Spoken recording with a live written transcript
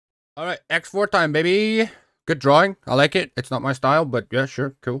Alright, X4 time, baby. Good drawing. I like it. It's not my style, but yeah,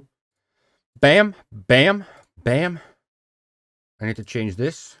 sure, cool. Bam, bam, bam. I need to change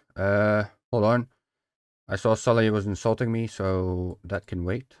this. Hold on. I saw Sully was insulting me, so that can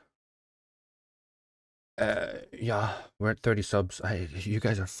wait. Yeah, we're at 30 subs. You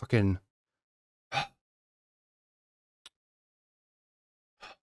guys are fucking...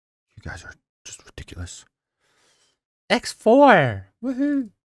 You guys are just ridiculous. X4! Woohoo!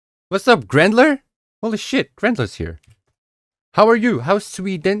 What's up, Grendler? Holy shit, Grendler's here. How are you? How's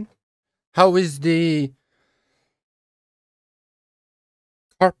Sweden? How is the...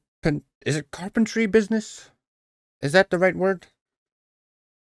 Is it carpentry business? Is that the right word?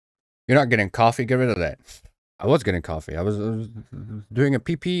 You're not getting coffee, get rid of that. I was getting coffee. I was doing a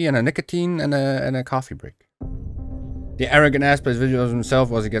PP and a nicotine and a coffee break. The arrogant ass plays videos of himself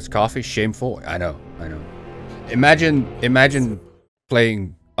while he gets coffee. Shameful. I know. Imagine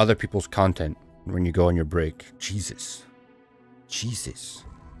playing other people's content when you go on your break. Jesus.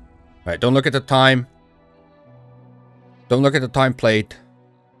 Alright, don't look at the time. Don't look at the time plate.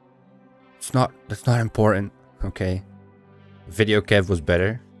 That's not important, okay? Video Kev was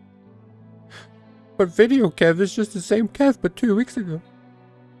better. But Video Kev is just the same Kev, but 2 weeks ago.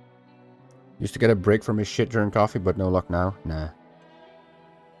 Used to get a break from his shit during coffee, but no luck now. Nah.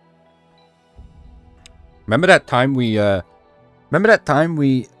 Remember that time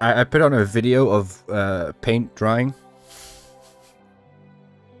I put on a video of paint drying?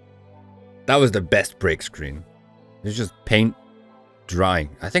 That was the best break screen. It was just paint drying.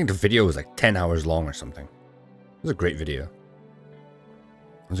 I think the video was like 10 hours long or something. It was a great video.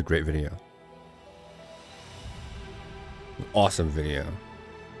 Awesome video.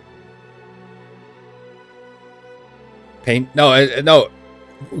 Paint? No,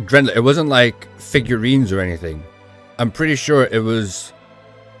 Grendler, it wasn't like figurines or anything. I'm pretty sure it was...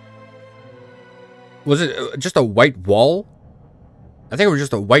 Was it just a white wall? I think it was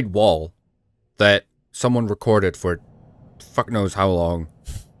just a white wall that someone recorded for fuck knows how long.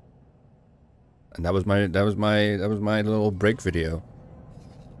 And that was my little break video.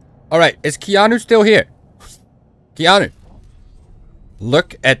 Alright, is Keanu still here? Keanu.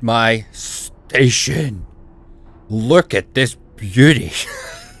 Look at my station. Look at this beauty.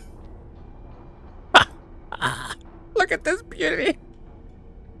 Look at this beauty.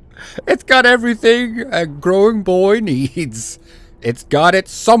 It's got everything a growing boy needs. It's got it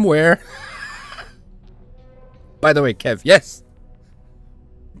somewhere. By the way, Kev, yes.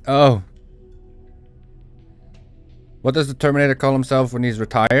 Oh. What does the Terminator call himself when he's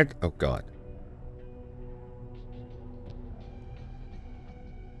retired? Oh, God.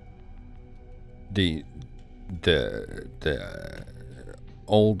 The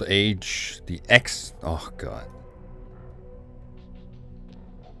old age, the X. Oh, God.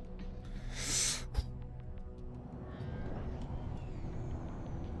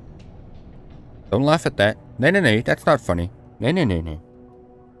 Don't laugh at that. No, that's not funny. No.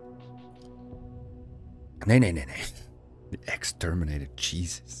 The Exterminated,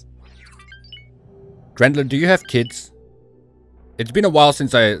 Jesus. Grendler, do you have kids? It's been a while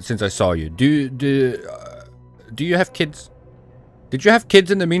since I saw you. Do you have kids? Did you have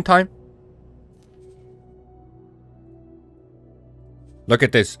kids in the meantime? Look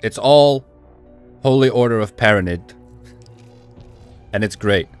at this. It's all Holy Order of Paranid. And it's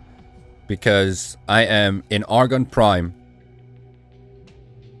great. Because I am in Argon Prime.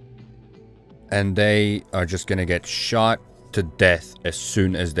 And they are just gonna get shot to death as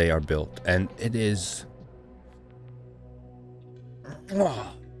soon as they are built. And it is...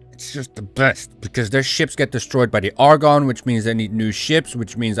 Oh, it's just the best. Because their ships get destroyed by the Argon, which means they need new ships,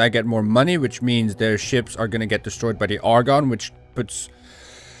 which means I get more money, which means their ships are gonna get destroyed by the Argon, which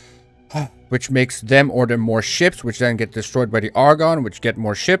makes them order more ships, which then get destroyed by the Argon, which get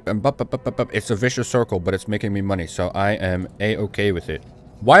more ship, and it's a vicious circle, but it's making me money, so I am a-okay with it.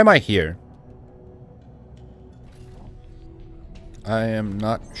 Why am I here? I am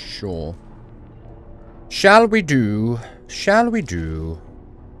not sure. Shall we do?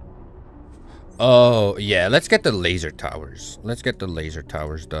 Oh, yeah, let's get the laser towers. Let's get the laser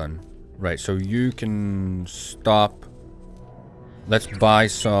towers done. Right, so you can stop. Let's buy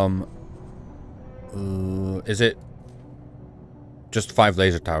some... is it just 5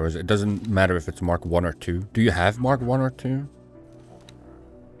 laser towers? It doesn't matter if it's Mark 1 or 2. Do you have Mark 1 or 2?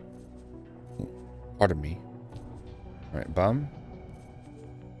 Pardon me. Alright, bum.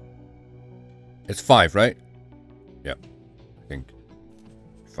 It's 5, right? Yep. I think.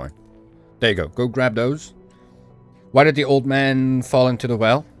 Fine. There you go. Go grab those. Why did the old man fall into the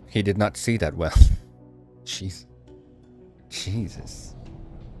well? He did not see that well. Jeez. Jesus.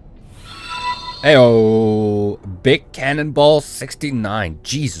 Heyo, Big Cannonball 69.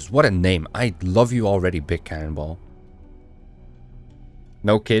 Jesus, what a name. I love you already, Big Cannonball.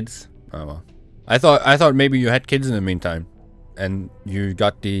 No kids? Oh well. I thought maybe you had kids in the meantime. And you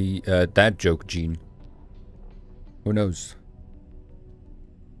got the dad joke gene. Who knows?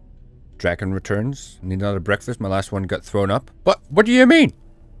 Dragon returns. Need another breakfast. My last one got thrown up. What do you mean?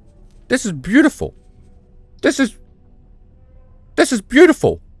 This is beautiful. This is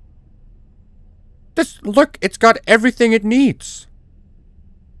beautiful. Look, it's got everything it needs.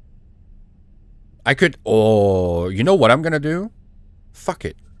 I could, oh, you know what I'm gonna do? Fuck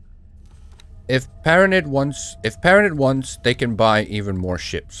it. If Paranid wants, they can buy even more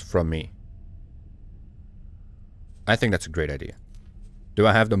ships from me. I think that's a great idea. Do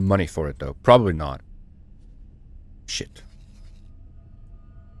I have the money for it though? Probably not. Shit.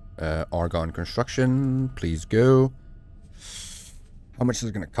 Argon construction, please go. How much is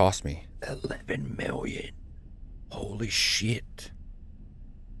it gonna cost me? 11 million. Holy shit.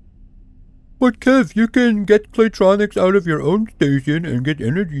 But Kev, you can get Claytronics out of your own station and get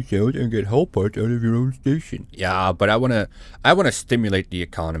energy cells and get hull parts out of your own station. Yeah, but I wanna stimulate the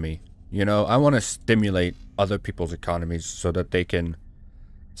economy. You know, I wanna stimulate other people's economies so that they can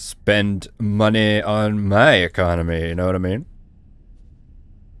spend money on my economy, you know what I mean?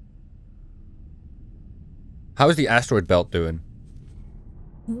 How's the asteroid belt doing?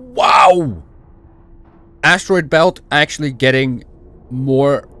 Wow! Asteroid belt actually getting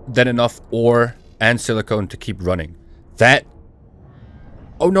more than enough ore and silicone to keep running. That...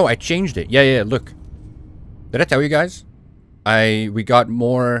 Oh no, I changed it. Yeah, look. Did I tell you guys? We got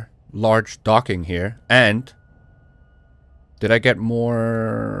more large docking here. And... Did I get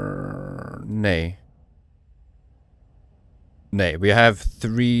more... Nay. Nay, we have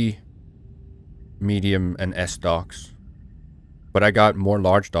 3 medium and S docks. But I got more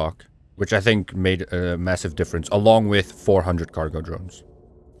large dock, which I think made a massive difference, along with 400 cargo drones.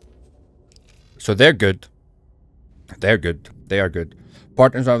 So they're good. They're good. They are good.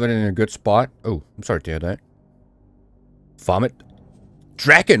 Partners are in a good spot. Oh, I'm sorry to hear that. Vomit.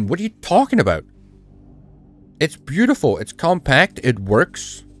 Draken, what are you talking about? It's beautiful. It's compact. It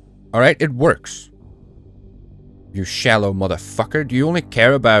works. Alright, it works. You shallow motherfucker. Do you only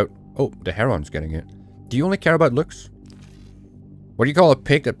care about... Oh, the Heron's getting it. Do you only care about looks? What do you call a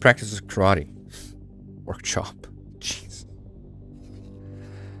pig that practices karate? Workshop. Jeez.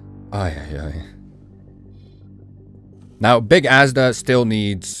 Ay. Now, Big Asda still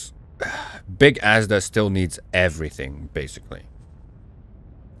needs... Big Asda still needs everything, basically.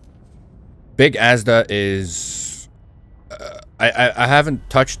 Big Asda is... I haven't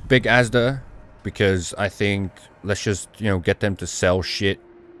touched Big Asda because I think let's just, you know, get them to sell shit,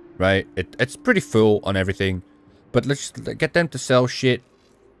 right? It's pretty full on everything. But let's get them to sell shit.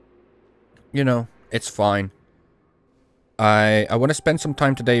 You know, it's fine. I want to spend some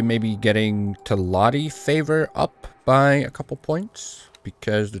time today maybe getting Teladi favor up by a couple points.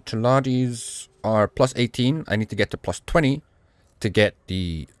 Because the Teladis are plus 18. I need to get to plus 20 to get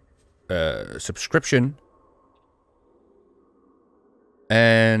the subscription.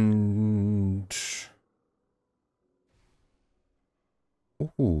 And...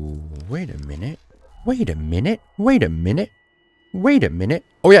 Ooh, wait a minute. Wait a minute.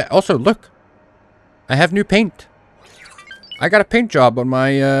 Oh yeah, also look. I have new paint. I got a paint job on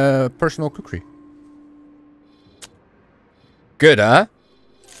my personal cookery. Good, huh?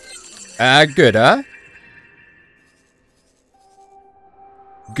 Good, huh?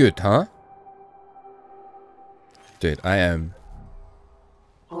 Good, huh? Dude, I am...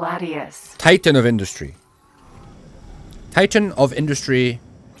 Gladius. Titan of industry. Titan of industry.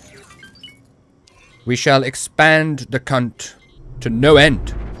 We shall expand the cunt to no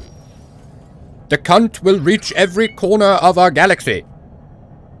end. The cunt will reach every corner of our galaxy.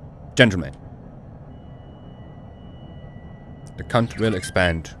 Gentlemen. The cunt will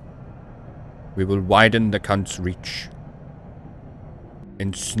expand. We will widen the cunt's reach.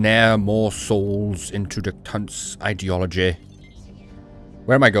 Ensnare more souls into the cunt's ideology.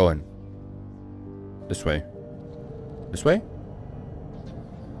 Where am I going? This way. This way?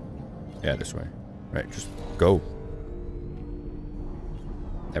 Yeah, this way. Right, just go.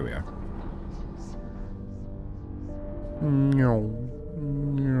 There we are.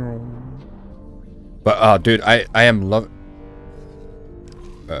 But, dude, I am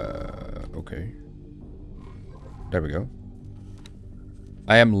okay. There we go.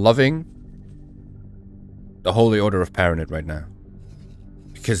 I am loving the Holy Order of Paranid right now.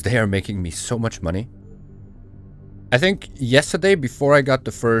 Because they are making me so much money. I think yesterday, before I got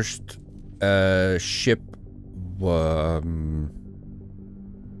the first ship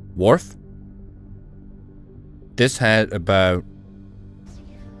wharf, this had about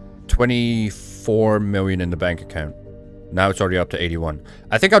 24 million in the bank account. Now it's already up to 81.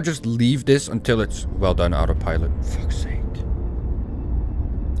 I think I'll just leave this until it's well done, autopilot. Fuck's sake.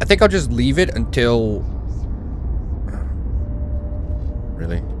 I think I'll just leave it until...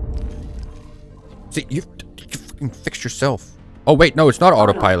 Really? See, you fucking fixed yourself. Oh wait, no, it's not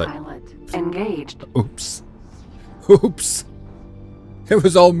autopilot. Engaged. Oops. Oops. It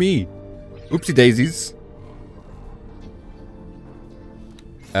was all me. Oopsie daisies.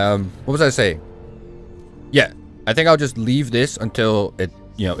 What was I saying? Yeah, I think I'll just leave this until it,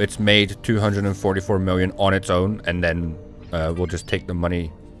 you know, it's made 244 million on its own, and then we'll just take the money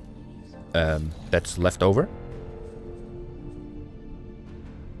that's left over.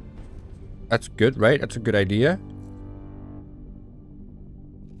 That's good, right? That's a good idea.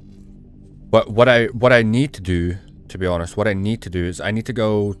 But what I need to do, to be honest, what I need to do is I need to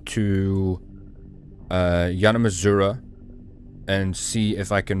go to Yanamazura and see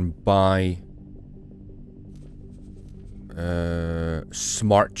if I can buy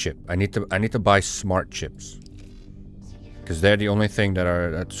smart chip. I need to buy smart chips, because they're the only thing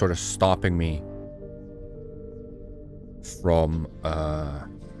that's sort of stopping me from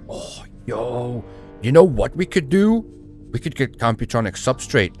oh, yo, you know what we could do? We could get computronic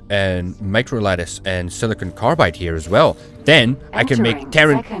substrate and microlattice and silicon carbide here as well. Then I can make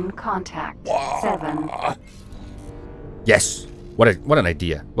Terran. Second contact. 7. Yes. What an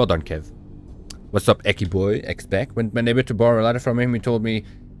idea. Well done, Kev. What's up, Eki boy? X-Back. When my neighbor to borrow a ladder from him, he told me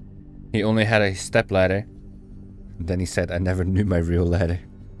he only had a step ladder. And then he said, I never knew my real ladder.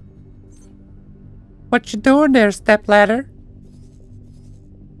 What you doing there, step ladder?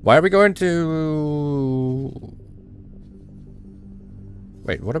 Why are we going to...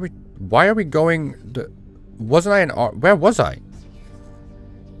 Wait, what are we... Why are we going... Wasn't I in... Where was I?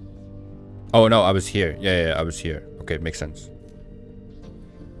 Oh, no, I was here. Yeah, I was here. Okay, makes sense.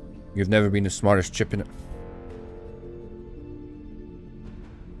 You've never been the smartest chip in it.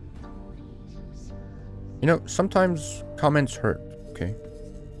 You know, sometimes comments hurt, okay?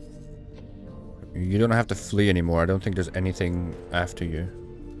 You don't have to flee anymore. I don't think there's anything after you.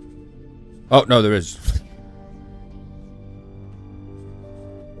 Oh, no, there is.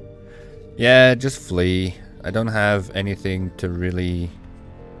 Yeah, just flee. I don't have anything to really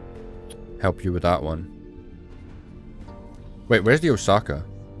help you with that one. Wait, where's the Osaka?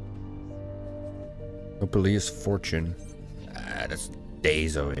 Opalia's fortune. Ah, that's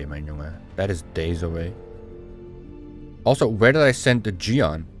days away, man. That is days away. Also, where did I send the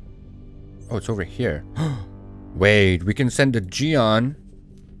Geon? Oh, it's over here. Wait, we can send the Geon.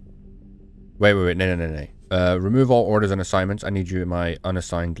 Wait. No. Remove all orders and assignments. I need you in my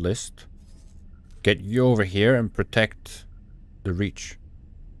unassigned list. Get you over here and protect the Reach.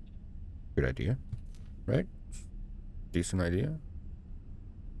 Good idea. Right? Decent idea.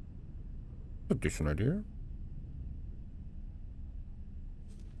 A decent idea.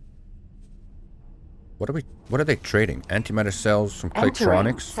 What are they trading? Antimatter cells from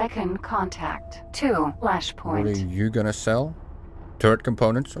Claytronics? Second contact. 2 flashpoint. What are you gonna sell? Turret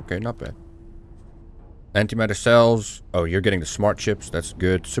components? Okay, not bad. Antimatter cells. Oh, you're getting the smart chips. That's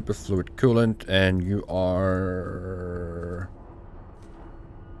good. Superfluid coolant. And you are...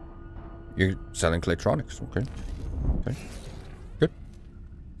 You're selling Claytronics. Okay. Okay.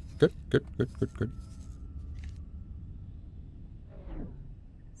 Good.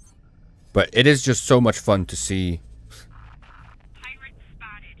 But it is just so much fun to see.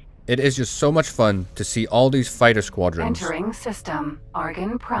 It is just so much fun to see all these fighter squadrons entering system.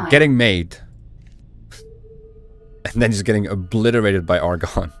 Argon Prime. getting made. And then just getting obliterated by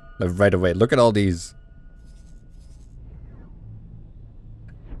Argon. Like right away. Look at all these.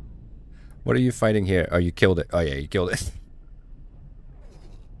 What are you fighting here? Oh, you killed it. Oh yeah, you killed it.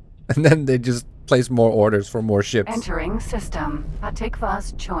 And then they just place more orders for more ships. Entering system.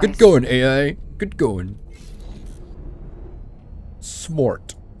 Atikva's choice. Good going, AI. Good going.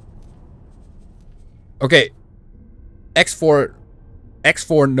 Smart. Okay. X4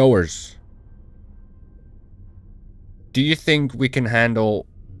 knowers. Do you think we can handle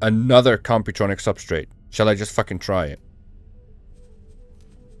another computronic substrate? Shall I just fucking try it?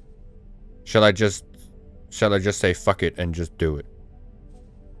 Shall I just say fuck it and just do it?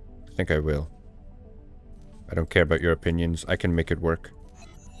 I think I will. I don't care about your opinions. I can make it work.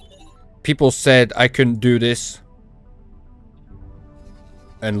 People said I couldn't do this.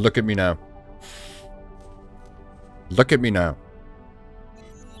 And look at me now. Look at me now.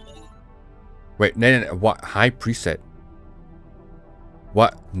 Wait, no. What? High preset.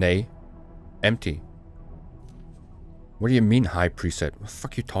 What? Nay. Empty. What do you mean high preset? What the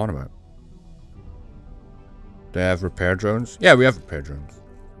fuck are you talking about? They have repair drones? Yeah, we have repair drones.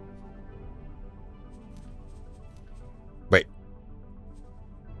 Wait.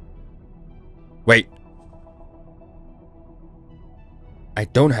 Wait. I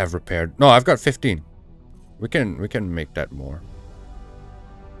don't have repaired. No, I've got 15. We can make that more.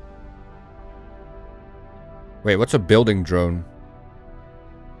 Wait, what's a building drone?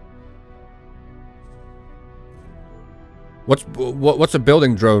 What's a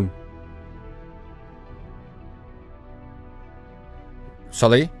building drone?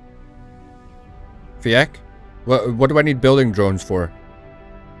 Sully? Fiak? What do I need building drones for?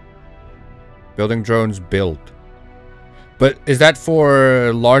 Building drones build. But is that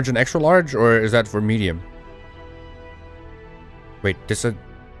for large and extra large, or is that for medium? Wait, this is...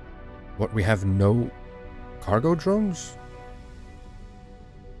 What, we have no cargo drones?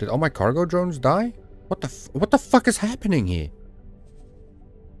 Did all my cargo drones die? What the fuck is happening here?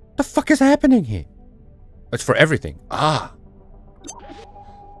 What the fuck is happening here? It's for everything. Ah.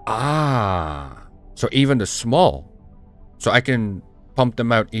 Ah. So even the small. So I can pump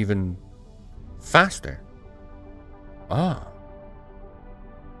them out even faster. Ah.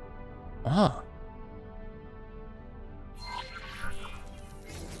 Ah.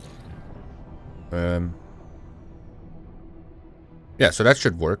 Yeah, so that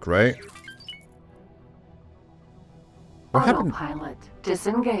should work, right? What happened? Autopilot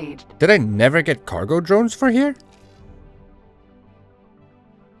disengaged. Did I never get cargo drones for here?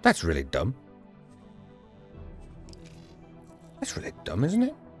 That's really dumb. That's really dumb, isn't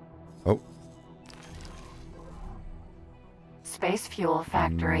it? Oh. Space fuel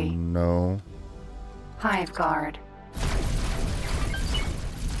factory. No. Hive guard.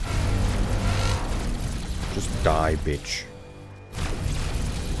 Just die, bitch.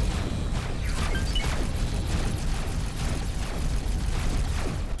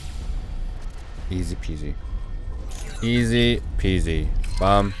 Easy peasy. Easy peasy.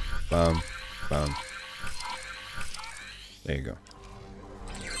 Bum, bum, bum. There you go.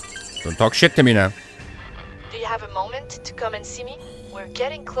 Don't talk shit to me now. Do you have a moment to come and see me? We're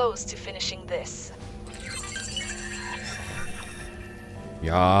getting close to finishing this.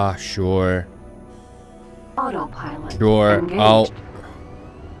 Yeah, sure. Autopilot. Sure. Engaged.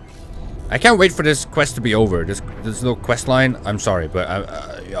 I can't wait for this quest to be over. This little quest line. I'm sorry, but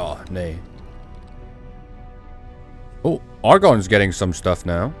yeah, nay. Oh, Argon's getting some stuff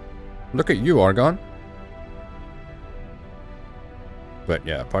now. Look at you, Argon. But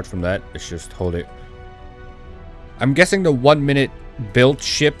yeah, apart from that, it's just hold it. I'm guessing the 1 minute built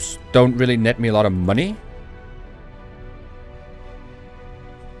ships don't really net me a lot of money.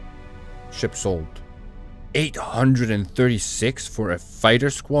 Ship sold. 836 for a fighter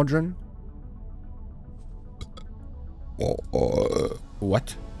squadron?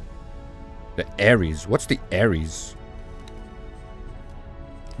 What? The Ares. What's the Ares?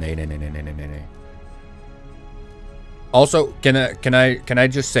 Nay. Also, can I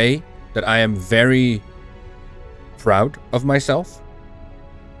just say that I am very proud of myself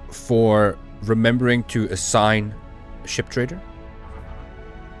for remembering to assign a ship trader.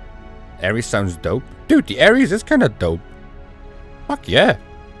 Ares sounds dope. Dude, the Ares is kind of dope. Fuck yeah.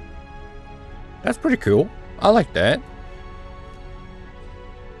 That's pretty cool. I like that.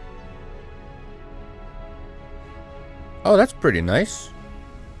 Oh, that's pretty nice.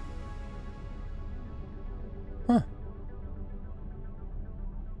 Huh.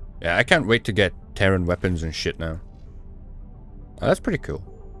 Yeah, I can't wait to get Terran weapons and shit now. Oh, that's pretty cool.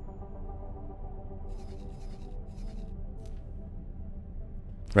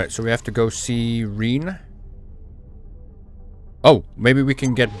 Right, so we have to go see Reen. Oh, maybe we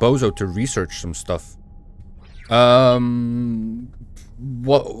can get Bozo to research some stuff. What?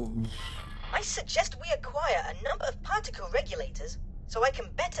 I suggest we acquire a number of particle regulators so I can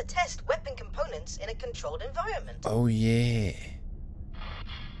better test weapon components in a controlled environment. Oh, yeah.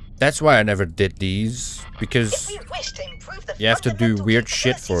 That's why I never did these, because if we wish to improve the you have to do fundamental weird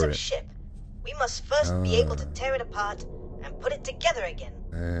shit for capabilities of it. Ship, we must first be able to tear it apart and put it together again.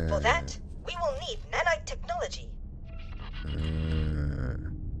 For that, we will need nanotechnology.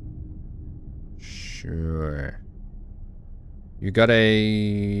 Sure. You got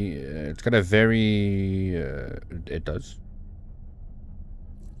a... it's got a very... it does.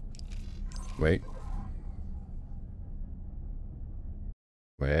 Wait.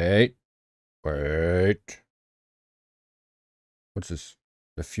 Wait. What's this?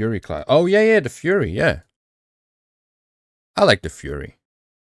 The Fury class. Oh, yeah, the Fury, yeah. I like the Fury.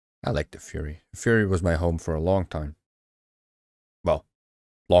 The Fury was my home for a long time. Well,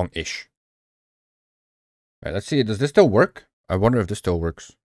 long-ish. Alright, let's see. Does this still work? I wonder if this still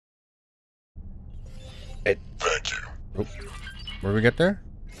works. Thank you. Oh, where do we get there?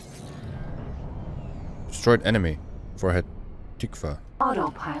 Destroyed enemy for Tikva.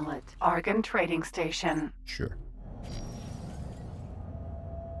 Autopilot. Argon Trading Station. Sure.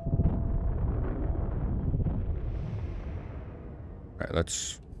 Alright,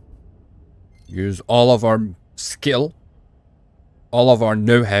 let's use all of our skill, all of our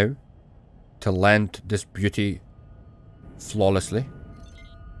know-how to land this beauty flawlessly.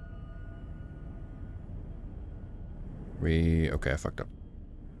 Okay, I fucked up.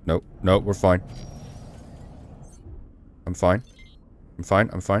 Nope, nope, we're fine. I'm fine. I'm fine,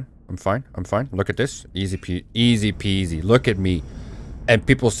 I'm fine, I'm fine, I'm fine. Look at this. Easy peasy. Look at me. And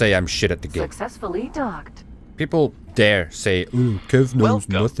people say I'm shit at the game. Successfully docked. People dare say, ooh, Kev knows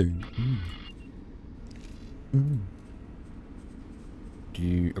nothing.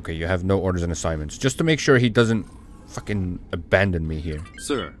 Okay, you have no orders and assignments. Just to make sure he doesn't fucking abandon me here.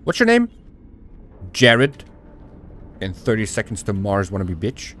 Sir. What's your name? Jared. In 30 seconds to Mars, wanna be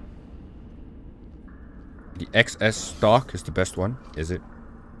bitch. The XS stock is the best one. Is it?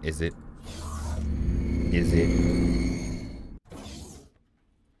 Is it? Is it?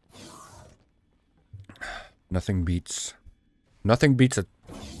 Nothing beats a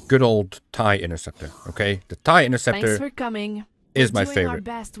good old TIE interceptor, okay? The TIE interceptor Thanks for coming. is my We're doing our favorite.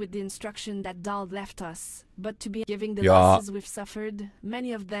 best with the instruction that Dahl left us, but to be giving the Yeah. losses we've suffered,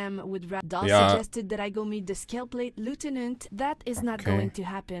 many of them would rather. Dahl Yeah. suggested that I go meet the scale plate lieutenant. That is not Okay. going to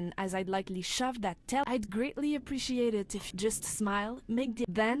happen, as I'd likely shove that tail. I'd greatly appreciate it if you just smile, make the.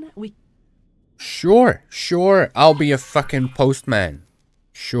 Then we. Sure, I'll be a fucking postman.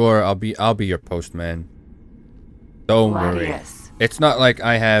 Sure, I'll be your postman. Don't worry. Gladius. It's not like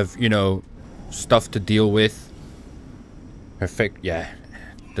I have, you know, stuff to deal with. Perfect. Yeah.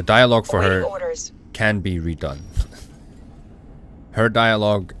 The dialogue for her Orders. can be redone. Her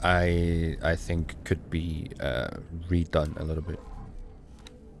dialogue, I think, could be redone a little bit.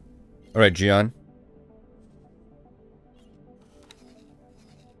 All right, Gian.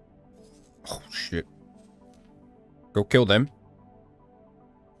 Oh shit! Go kill them.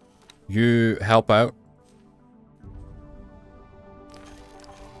 You help out.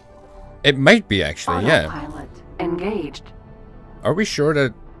 It might be actually, yeah. Autopilot. Engaged. Are we sure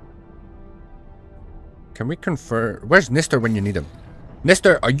that... Can we confer... Where's Nister when you need him?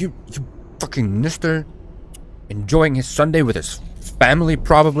 Nister, are you fucking Nister? Enjoying his Sunday with his family,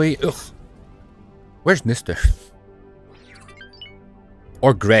 probably? Ugh. Where's Nister?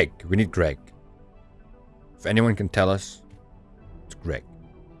 Or Greg. We need Greg. If anyone can tell us, it's Greg.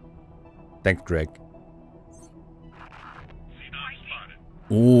 Thanks, Greg.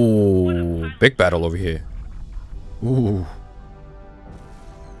 Ooh, big battle over here. Ooh.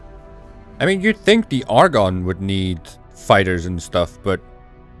 I mean, you'd think the Argon would need fighters and stuff, but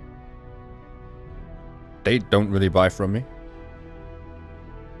they don't really buy from me.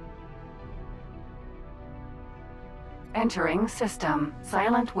 Entering system.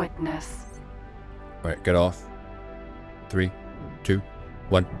 Silent witness. Alright, get off. 3, 2,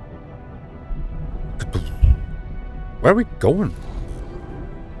 1. Where are we going?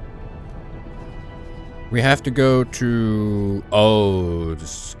 We have to go to... Oh, the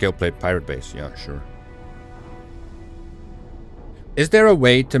scale plate pirate base. Yeah, sure. Is there a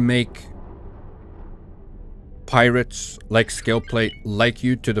way to make pirates like scale plate like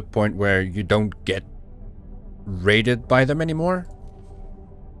you to the point where you don't get raided by them anymore?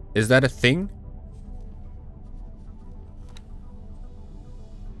 Is that a thing?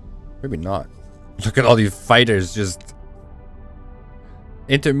 Maybe not. Look at all these fighters just...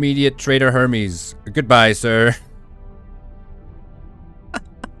 Intermediate Trader Hermes. Goodbye, sir.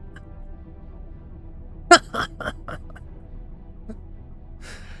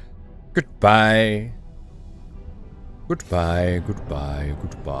 Goodbye. Goodbye, goodbye,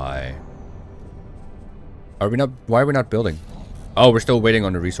 goodbye. Are we not... Why are we not building? Oh, we're still waiting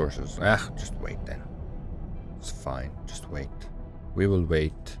on the resources. Ah, just wait then. It's fine. Just wait. We will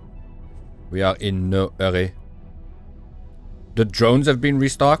wait. We are in no hurry. The drones have been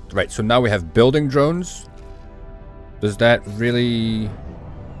restocked. Right, so now we have building drones. Does that really...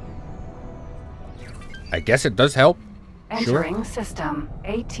 I guess it does help. Entering system.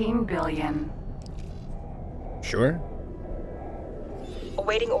 18 billion. Sure.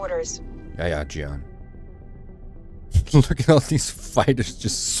 Awaiting orders. Yeah, Gian. Look at all these fighters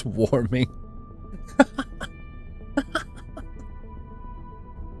just swarming.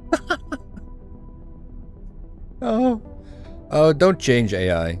 Oh. Oh, don't change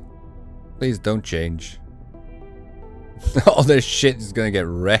AI. Please don't change. All this shit is gonna get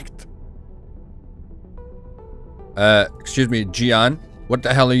wrecked. Excuse me, Gian. What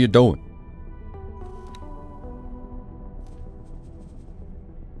the hell are you doing?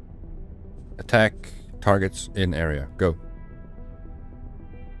 attack targets in area. Go.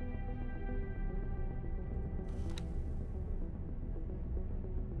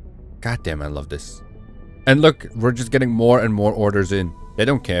 God damn, I love this. And look, we're just getting more and more orders in. They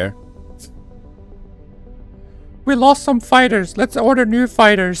don't care. We lost some fighters. Let's order new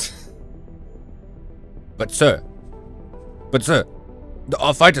fighters. But sir,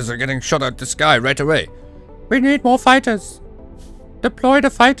 our fighters are getting shot out the sky right away. We need more fighters. Deploy the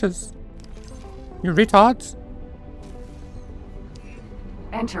fighters. You retards.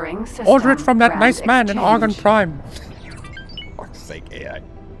 Entering system. Order it from that Grand nice man in Argon exchange. Prime. Fuck's sake, AI.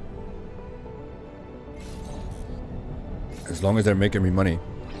 As long as they're making me money.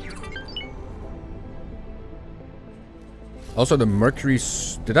 Also, the Mercury...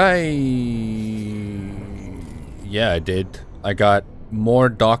 Did I... Yeah, I did. I got more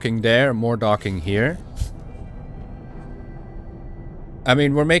docking there, more docking here. I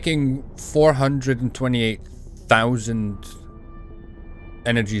mean, we're making 428,000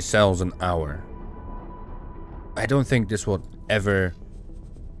 energy cells an hour. I don't think this will ever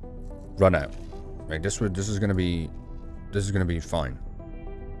run out. Like, this is gonna be fine.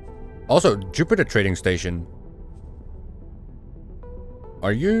 Also, Jupiter Trading Station.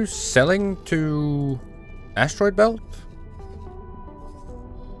 Are you selling to Asteroid Belt?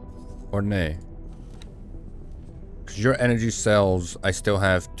 Or nay? Because your energy cells, I still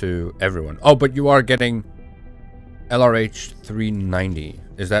have to everyone. Oh, but you are getting LRH 390.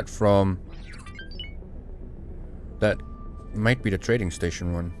 Is that from... That might be the trading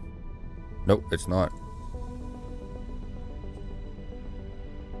station one. Nope, it's not.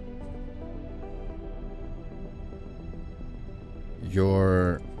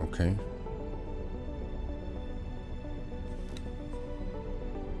 You're... okay.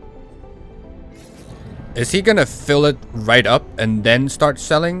 Is he gonna fill it right up and then start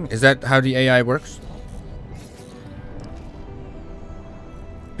selling? Is that how the AI works?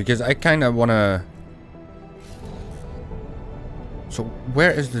 Because I kind of want to... So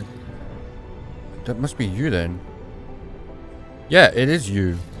where is the... That must be you then. Yeah, it is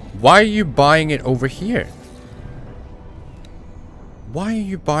you. Why are you buying it over here? Why are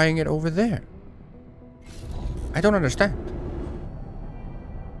you buying it over there? I don't understand.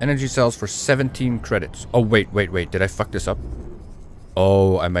 Energy cells for 17 credits. Oh, wait. Did I fuck this up?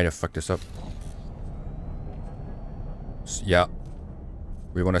 Oh, I might have fucked this up. Yeah.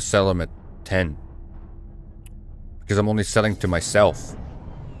 We want to sell them at 10. Because I'm only selling to myself.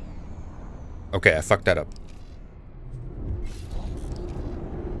 Okay, I fucked that up.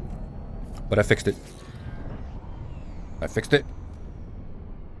 But I fixed it. I fixed it.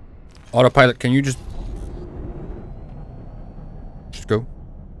 Autopilot, can you just go?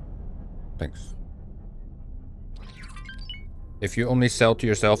 Thanks. If you only sell to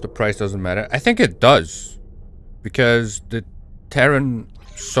yourself, the price doesn't matter. I think it does. Because the Terran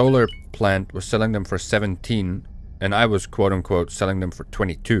solar plant was selling them for 17. And I was, quote-unquote, selling them for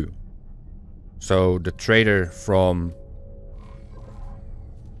 22. So the trader from...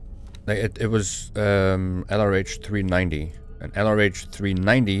 It was LRH 390. And LRH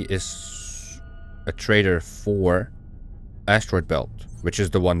 390 is a trader for Asteroid Belt, which is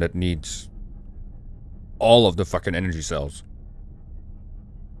the one that needs all of the fucking energy cells.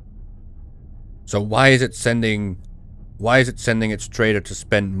 So why is it sending its trader to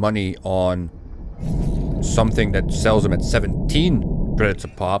spend money on something that sells them at 17 credits a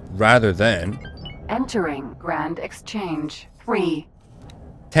pop rather than Entering Grand Exchange. 3.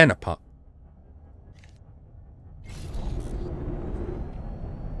 10 a pop?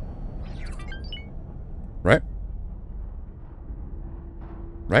 Right?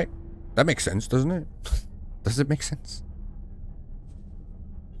 Right? That makes sense, doesn't it? Does it make sense?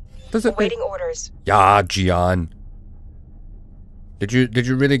 Does it? Awaiting orders. Yeah, Gian. Did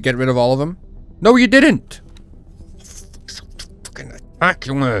you really get rid of all of them? No, you didn't. Fucking attack,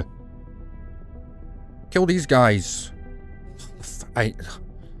 you. Kill these guys.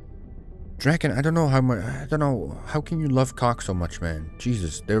 Draken, I don't know how much. I don't know. How can you love cock so much, man?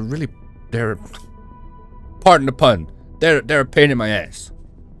 Jesus, they're. Pardon the pun. They're a pain in my ass.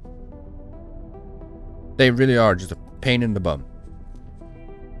 They really are just a pain in the bum.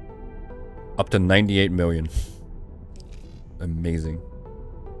 Up to 98 million. Amazing.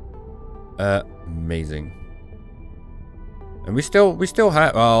 Amazing. And we still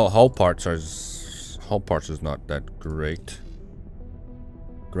have, well, hull parts is not that great.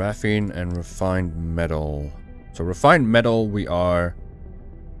 Graphene and refined metal. So refined metal we are...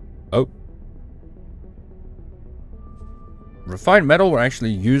 Oh. Refined metal we're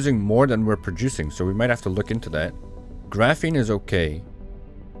actually using more than we're producing, so we might have to look into that. Graphene is okay.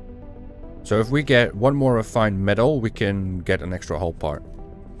 So if we get one more refined metal, we can get an extra hull part.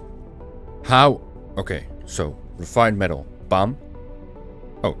 How? Okay, so refined metal. Bam.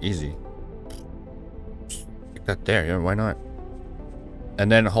 Oh, easy. Stick that there, yeah, why not?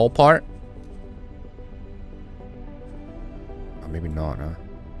 And then hull part. Oh, maybe not, huh?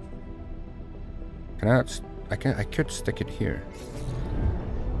 Can I not? I could stick it here.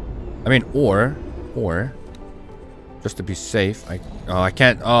 I mean, or just to be safe, I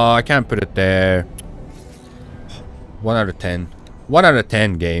can't put it there. 1 out of 10. 1 out of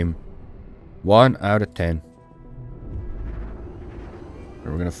 10 game. 1 out of 10.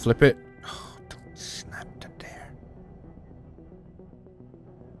 And we're gonna flip it. Oh, don't snap to there.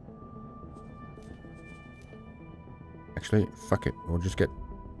 Actually, fuck it. We'll just get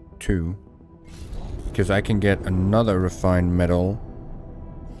 2. Because I can get another refined metal.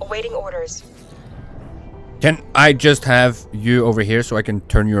 Awaiting orders. Can I just have you over here so I can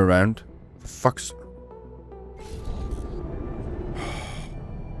turn you around? For fuck's...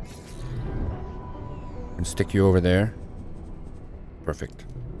 And stick you over there. Perfect.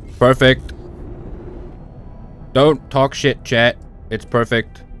 Perfect. Don't talk shit, chat. It's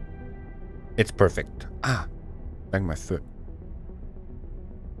perfect. It's perfect. Ah. Bang my foot.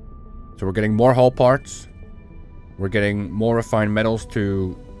 So we're getting more hull parts. We're getting more refined metals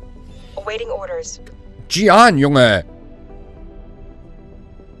to... Awaiting orders. Gian, Junge!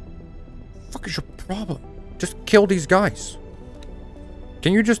 Fuck is your problem? Just kill these guys.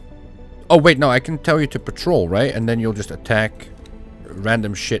 Can you just... Oh, wait, no, I can tell you to patrol, right? And then you'll just attack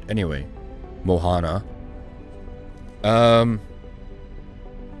random shit anyway. Mohana.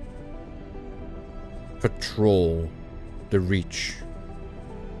 Patrol. The reach.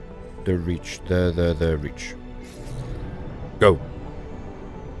 The reach. The reach. Go.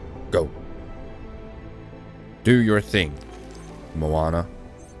 Go. Do your thing, Moana.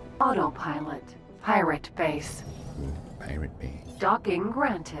 Autopilot. Pirate base. Ooh, pirate base. Docking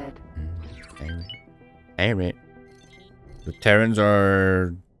granted. Pirate. Pirate. The Terrans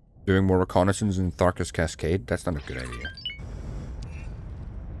are doing more reconnaissance in Tharkas Cascade. That's not a good idea.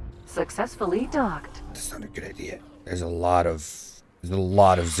 Successfully docked. That's not a good idea. There's a lot of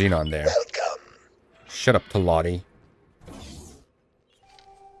xenon there. Welcome. Shut up, Talati.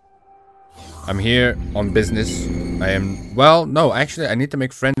 I'm here on business. I am... Well, no, actually, I need to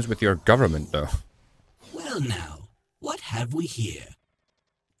make friends with your government, though. Well now, what have we here?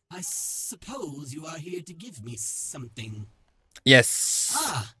 I suppose you are here to give me something. Yes.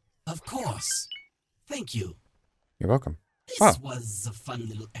 Ah, of course. Thank you. You're welcome. This was a fun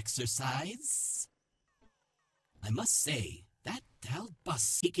little exercise. I must say, that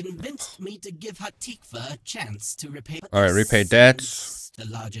Talbus, he convinced me to give Hatikva a chance to repay... Alright, repay debts. The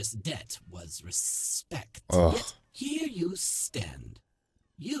largest debt was respect. Ugh. Yet here you stand.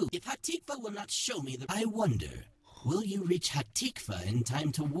 You, if Hatikva will not show me the... I wonder, will you reach Hatikva in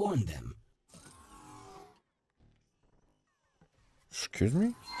time to warn them? Excuse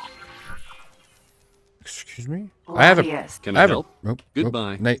me? Excuse me? Gladius. Can I help? Nope.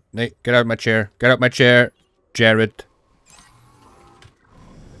 Goodbye. Nate, get out of my chair. Get out of my chair. Jared.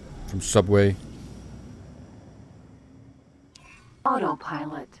 From Subway.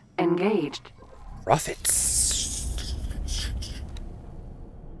 Autopilot. Engaged. Profits.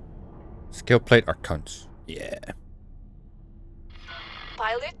 Skill plate are cunts. Yeah.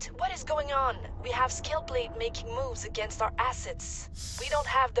 Pilot, what is going on? We have Skillblade making moves against our assets. We don't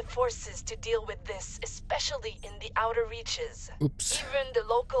have the forces to deal with this, especially in the outer reaches. Oops. Even the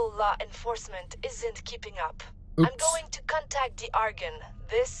local law enforcement isn't keeping up. Oops. I'm going to contact the Argon.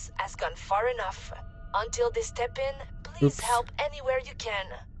 This has gone far enough. Until they step in, please Oops. help anywhere you can.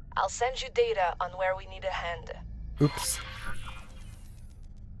 I'll send you data on where we need a hand. Oops.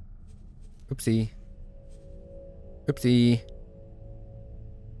 Oopsie. Oopsie.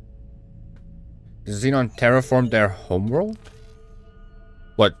 Does Xenon terraform their homeworld?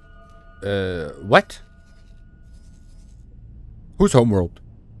 What? What? Whose homeworld?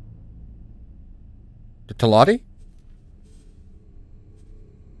 The Talati?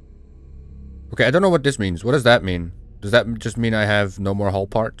 Okay, I don't know what this means. What does that mean? Does that just mean I have no more hull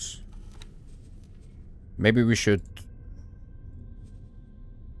parts? Maybe we should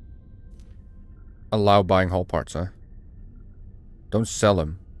allow buying hull parts, huh? Don't sell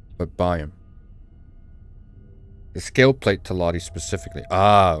them, but buy them. The scale plate Talati specifically.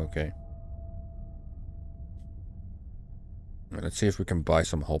 Ah, okay. Let's see if we can buy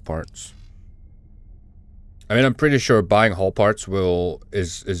some hull parts. I mean, I'm pretty sure buying hull parts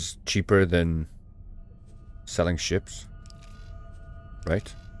is cheaper than selling ships.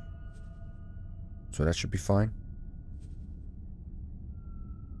 Right? So that should be fine.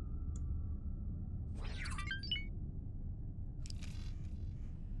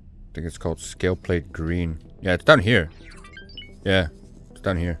 I think it's called scale plate green. Yeah, it's down here. Yeah, it's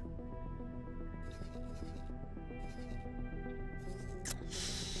down here.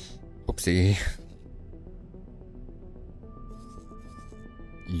 Oopsie.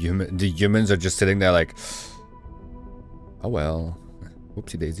 The humans are just sitting there like, oh well.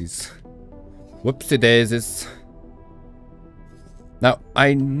 Whoopsie daisies. Whoopsie daisies. Now,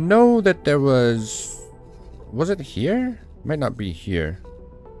 I know that there was it here? Might not be here.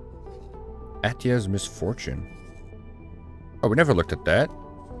 Atia's misfortune. Oh, we never looked at that.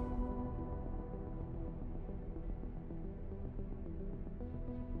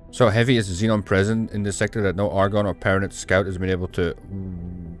 So heavy is xenon present in this sector that no Argon or Paranet scout has been able to...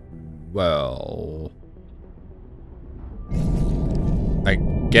 Well... I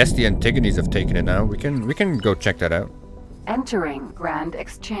guess the Antigones have taken it now. We can go check that out. Entering Grand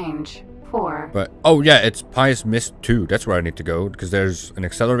Exchange 4. But, oh yeah, it's Pious Mist 2. That's where I need to go. Because there's an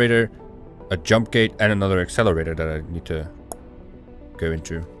accelerator, a jump gate, and another accelerator that I need to go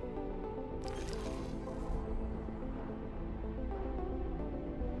into.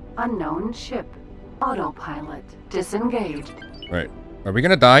 Unknown ship. Autopilot. Disengaged. Right. Are we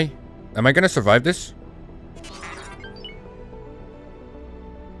gonna die? Am I gonna survive this?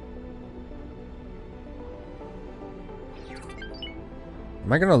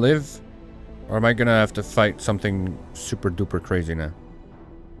 Am I gonna live? Or am I gonna have to fight something super duper crazy now?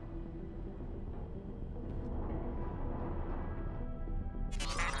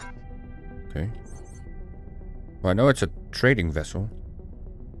 Okay. Well, I know it's a trading vessel.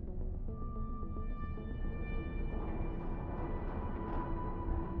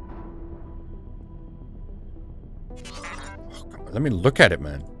 Oh, come on, let me look at it,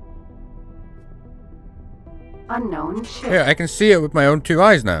 man. Unknown ship. Yeah, I can see it with my own 2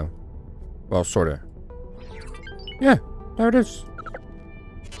 eyes now. Well, sorta. Yeah, there it is.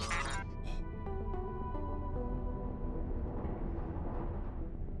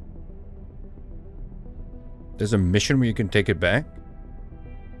 There's a mission where you can take it back.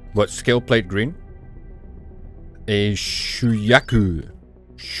 What, scale plate green? A Shuyaku.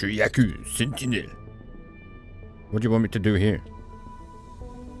 Shuyaku Sentinel. What do you want me to do here?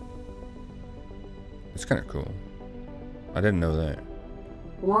 That's kind of cool. I didn't know that.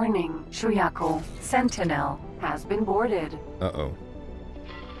 Warning. Shuyaku Sentinel has been boarded. Uh-oh.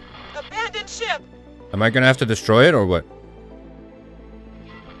 Abandoned ship! Am I gonna have to destroy it or what?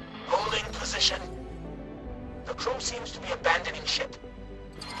 Holding position. The crew seems to be abandoning ship.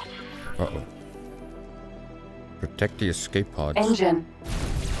 Uh-oh. Protect the escape pods. Engine.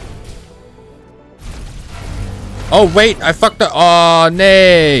 Oh, wait! I fucked up! Oh,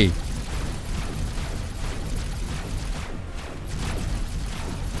 nay!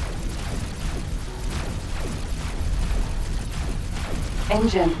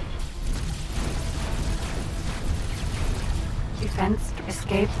 Engine. Defense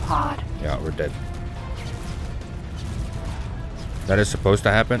escape pod. Yeah, we're dead. That is supposed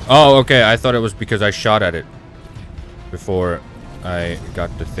to happen? Oh, okay. I thought it was because I shot at it before I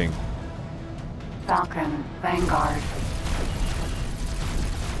got the thing. Falcon. Vanguard.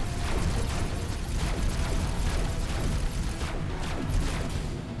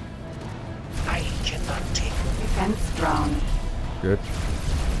 I cannot take. Defense drone. Good.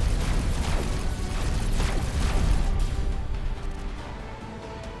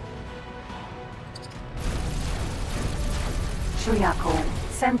 Shuyaku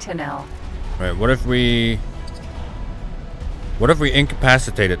Sentinel. Right, what if we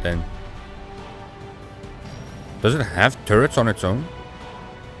incapacitate it then? Does it have turrets on its own?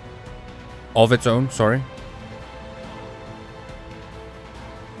 Of its own, sorry.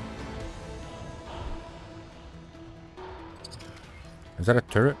 Is that a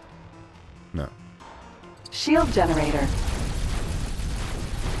turret? No. Shield generator.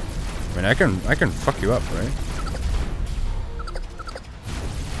 I mean, I can fuck you up, right?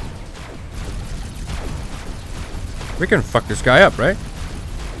 We can fuck this guy up, right?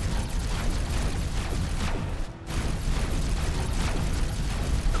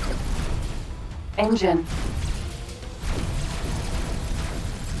 Engine.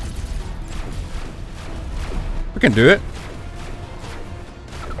 We can do it.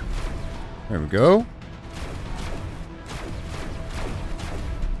 There we go.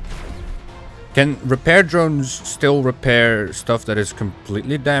 Can repair drones still repair stuff that is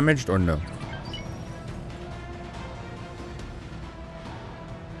completely damaged or no?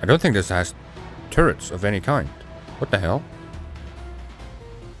 I don't think this has turrets of any kind. What the hell?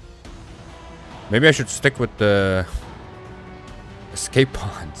 Maybe I should stick with the escape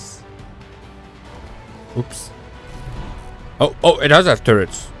pods. Oops. Oh, it does have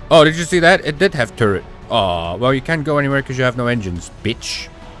turrets. Oh, did you see that? It did have turret. Oh, well, you can't go anywhere because you have no engines, bitch.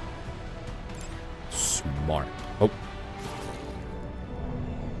 Smart. Oh.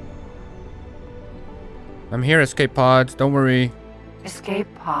 I'm here, escape pods. Don't worry. Escape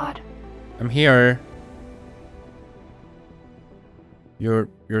pod. I'm here. You're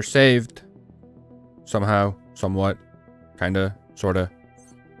saved. Somehow. Somewhat. Kinda. Sorta.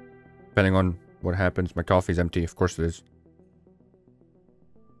 Depending on what happens. My coffee's empty. Of course it is.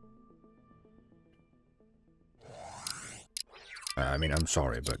 I mean, I'm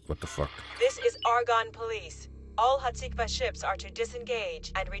sorry, but what the fuck? This is Argon Police. All Hatikva ships are to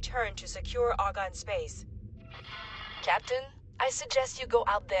disengage and return to secure Argon space. Captain, I suggest you go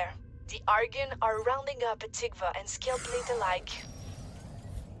out there. The Argon are rounding up Hatikva and Skillplate alike.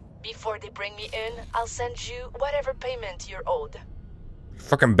 Before they bring me in, I'll send you whatever payment you're owed.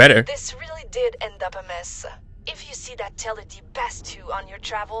 Fucking better. This really did end up a mess. If you see that Teledi Bastu on your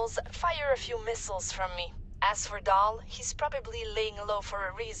travels, fire a few missiles from me. As for Dahl, he's probably laying low for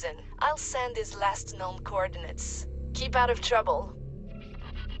a reason. I'll send his last known coordinates. Keep out of trouble.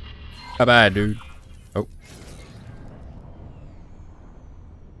 Bye-bye, dude. Oh.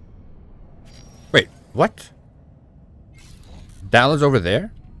 Wait, what? Dahl is over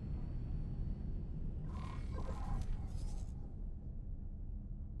there?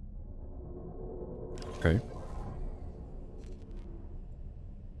 Okay.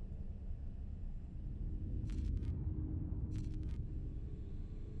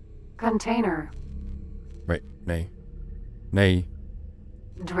 Container. Wait, nay. Nay.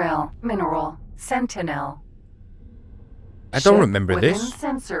 Drill. Mineral. Sentinel. I don't Ship remember within this.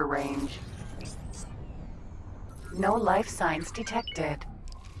 Sensor range. No life signs detected.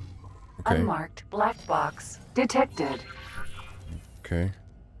 Okay. Unmarked black box detected. Okay.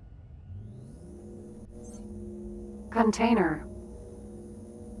 Container.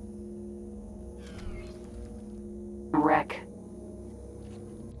 Wreck.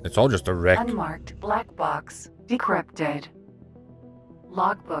 It's all just a wreck. Unmarked black box decrypted.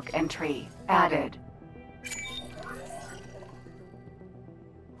 Logbook entry added.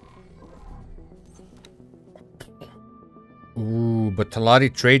 Ooh, but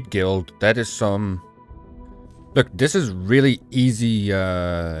Talati Trade Guild, that is some... Look, this is really easy,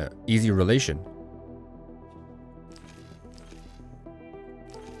 easy relation.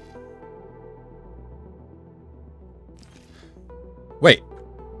 Wait,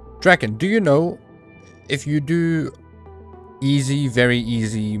 Draken, do you know if you do easy, very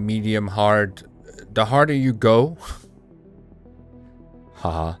easy, medium, hard, the harder you go...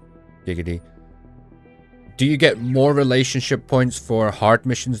 Haha, giggity. Do you get more relationship points for hard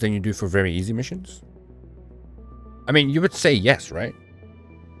missions than you do for very easy missions? I mean, you would say yes, right?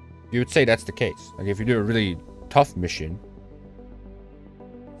 You would say that's the case. Like, if you do a really tough mission...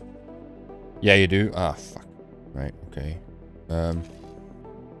 Yeah, you do? Ah, fuck. Right, okay.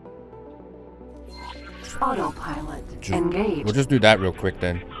 Autopilot engaged. We'll just do that real quick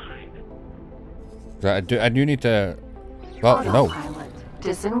then. I do need to... Well, no. Autopilot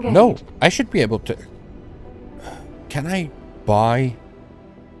disengaged. No, I should be able to... Can I buy...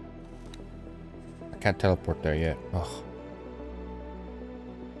 I can't teleport there yet. Ugh.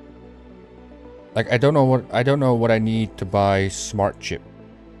 Like, I don't know what I need to buy smart chip.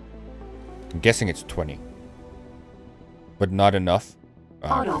 I'm guessing it's 20. But not enough.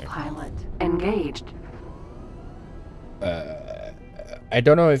 Autopilot engaged. I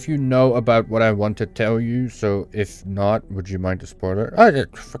don't know if you know about what I want to tell you, so if not, would you mind to spoiler? Oh,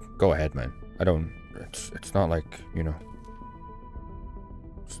 go ahead, man. I don't... It's not like, you know...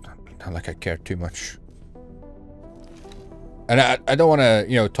 It's not like I care too much. And I don't want to,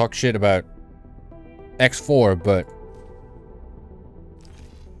 you know, talk shit about X4, but...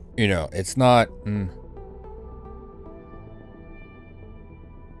 You know, it's not...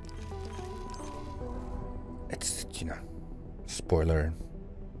 It's, you know... Spoiler.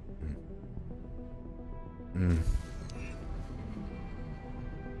 Can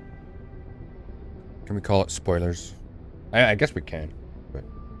we call it spoilers? I guess we can, but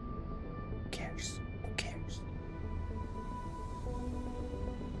who cares? Who cares?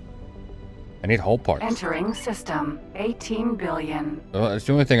 I need hull parts. Entering system. 18 billion. Well, that's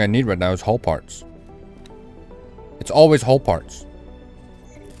the only thing I need right now is hull parts. It's always hull parts.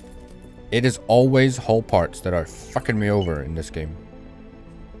 It is always hull parts that are fucking me over in this game.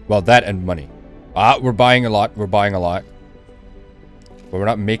 Well, that and money. We're buying a lot. We're buying a lot. But we're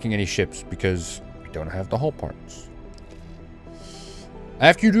not making any ships because we don't have the hull parts.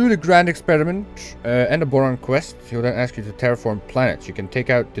 After you do the grand experiment and the boron quest, he'll then ask you to terraform planets. You can take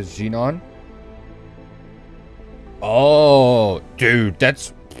out the xenon. Oh, dude,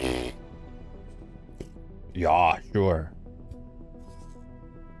 that's... Yeah, sure.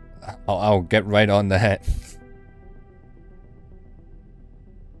 I'll get right on that.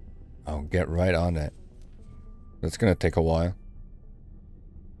 I'll get right on it. That's gonna take a while.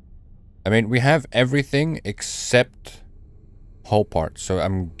 I mean, we have everything except hull parts, so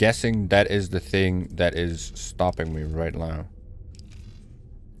I'm guessing that is the thing that is stopping me right now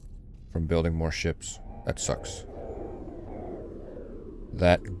from building more ships. That sucks.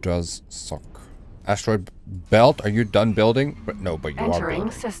 That does suck. Asteroid belt, are you done building? But no, but you are Entering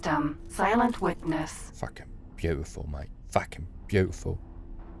building. system. Silent witness. Fucking beautiful, mate. Fucking beautiful.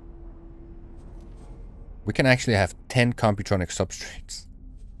 We can actually have 10 computronic substrates.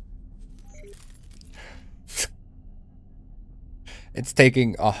 It's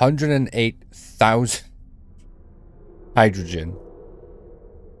taking 108,000 hydrogen,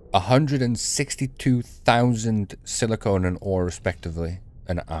 162,000 silicon and ore respectively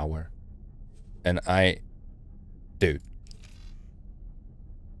an hour. And dude,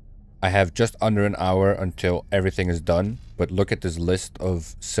 I have just under an hour until everything is done. But look at this list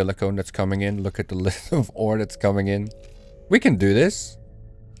of silicone that's coming in. Look at the list of ore that's coming in. We can do this.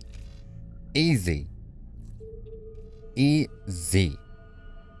 Easy. Easy.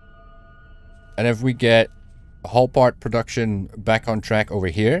 And if we get hull part production back on track over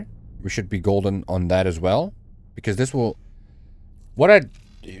here, we should be golden on that as well. Because this will... I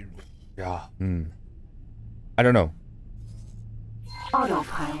don't know.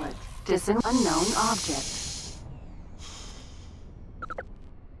 Autopilot. Unknown object.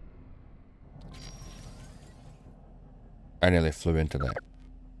 I nearly flew into that.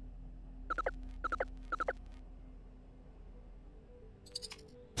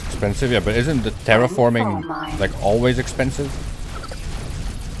 Expensive, yeah, but isn't the terraforming like always expensive?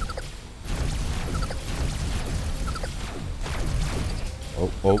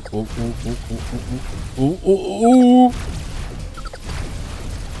 Oh, oh, oh, oh, oh, oh, oh, oh, oh.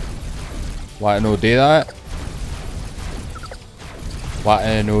 Why no do that?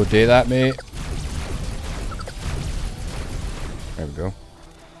 Why no do that, mate? There we go.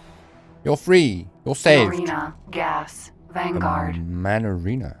 You're free. You're saved. Arena. Gas. Vanguard.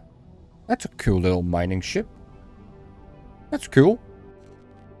 Manarina. That's a cool little mining ship. That's cool.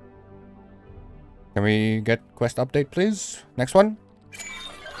 Can we get quest update, please? Next one.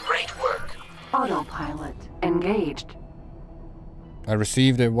 Great work. Autopilot. Engaged. I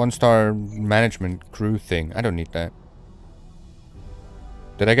received a 1-star management crew thing. I don't need that.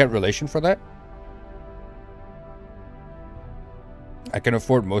 Did I get relation for that? I can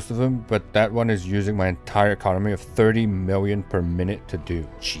afford most of them, but that one is using my entire economy of 30 million per minute to do.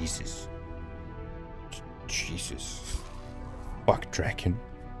 Jesus. Jesus. Fuck Draken.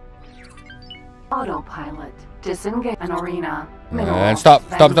 Autopilot. Disengage. An arena. And stop.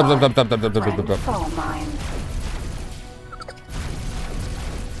 Stop. Foe mine.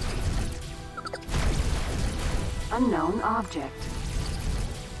 Unknown object.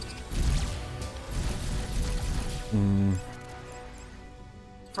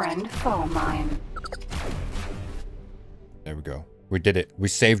 Friend foe mine. There we go. We did it. We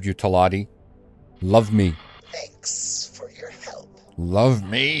saved you, Talati. Love me. Thanks for your help. Love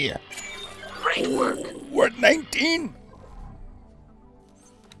me. Great work. We're at 19.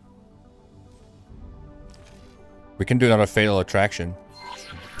 We can do another fatal attraction.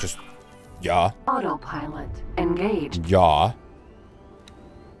 Just, yeah. Autopilot. Engaged. Yeah.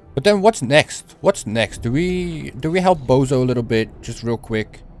 But then what's next? What's next? Do we help Bozo a little bit? Just real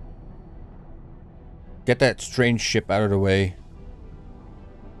quick. Get that strange ship out of the way.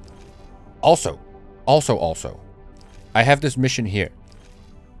 Also. I have this mission here.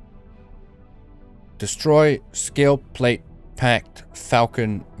 Destroy scale plate packed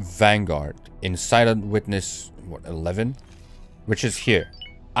Falcon Vanguard in Silent Witness, what, 11? Which is here.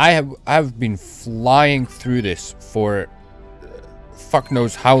 I've been flying through this for fuck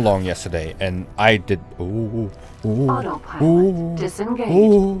knows how long yesterday, and I did. Autopilot.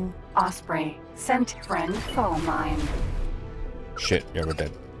 Disengage. Osprey. Sent. Friend foe mine. Shit, yeah, we're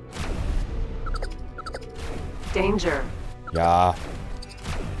dead. Danger. Yeah.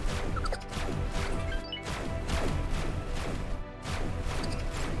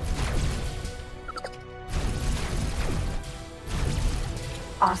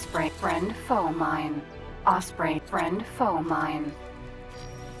 Osprey. Friend foe mine. Osprey. Friend foe mine.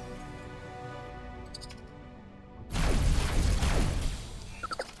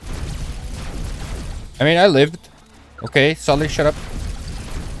 I mean, I lived. Okay, Sully, shut up.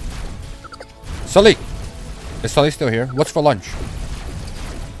 Sully! Is Sully still here? What's for lunch?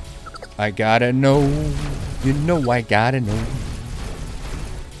 I gotta know. You know I gotta know.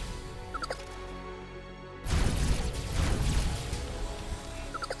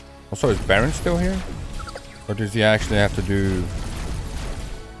 Also, is Baron still here? Or does he actually have to do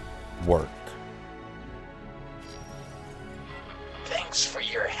work? Thanks for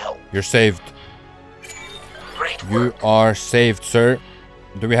your help. You're saved. Great You work. are saved, sir.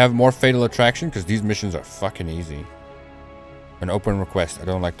 Do we have more Fatal Attraction? Because these missions are fucking easy. An open request. I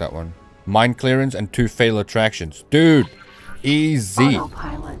don't like that one. Mine clearance and 2 Fatal Attractions. Dude! Easy.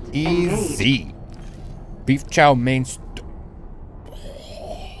 Autopilot Easy. engaged. Beef chow main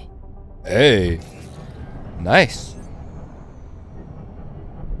Hey. Nice.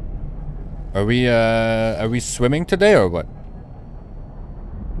 Are we swimming today or what?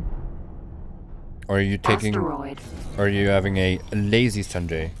 Or are you taking... Asteroid. Or are you having a lazy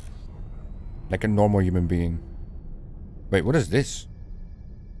Sunday? Like a normal human being. Wait, what is this?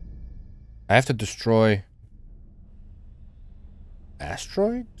 I have to destroy...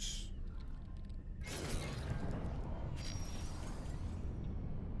 asteroids?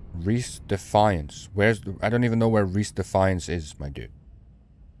 Reese Defiance. Where's the... I don't even know where Reese Defiance is, my dude.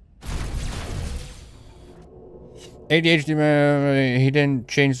 ADHD man, he didn't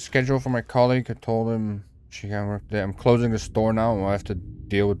change the schedule for my colleague. I told him she can't work there. I'm closing the store now and I have to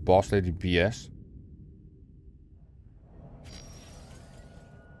deal with boss lady BS.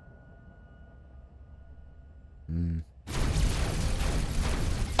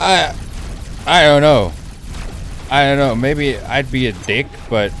 I don't know. I don't know. Maybe I'd be a dick,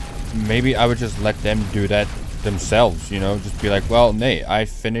 but maybe I would just let them do that themselves, you know? Just be like, well, nay, I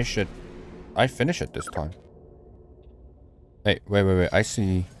finish it this time. Hey, wait. I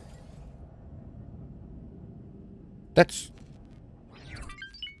see. That's...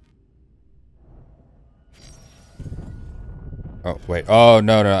 Oh, wait. Oh,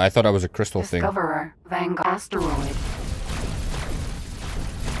 no. I thought that was a crystal thing. Discoverer. Vanguard. Asteroid.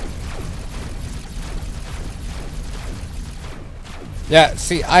 Yeah,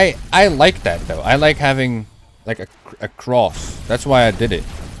 see, I like that, though. I like having, like, a cross. That's why I did it.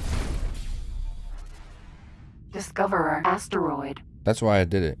 Discoverer. Asteroid. That's why I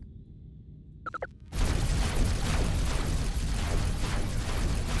did it.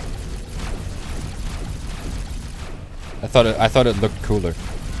 I thought it looked cooler.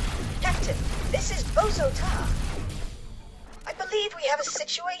 Captain, this is Bozo Tar. I believe we have a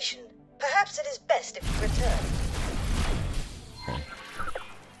situation. Perhaps it is best if you return. Okay.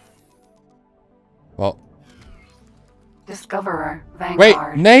 Well. Discoverer. Vanguard.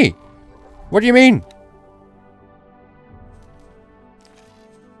 Wait, nay! What do you mean?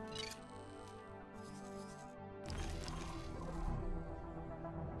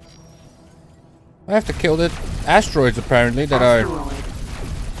 I have to kill the asteroids, apparently, that Asteroid.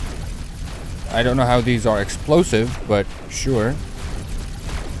 are... I don't know how these are explosive, but sure.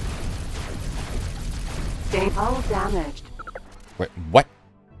 All damaged. Wait, what?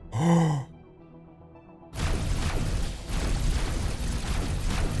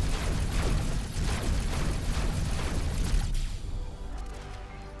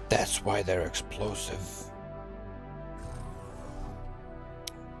 That's why they're explosive.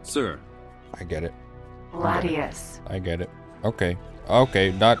 Sir. I get it. Gladius. I get it. Okay.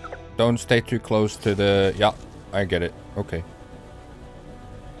 Okay, don't stay too close to the... Yeah, I get it. Okay.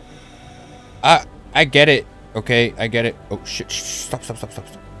 I get it. Okay, I get it. Oh, shit. Stop.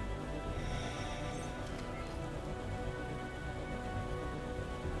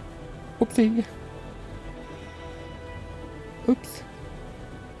 Oopsie. Oops.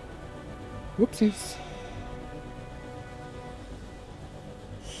 Whoopsies.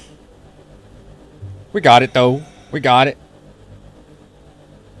 We got it, though. We got it.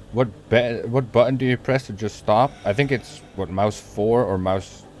 What button do you press to just stop? I think it's, what, mouse 4 or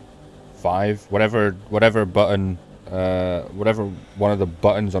mouse 5? Whatever button, whatever one of the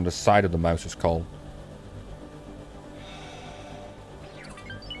buttons on the side of the mouse is called.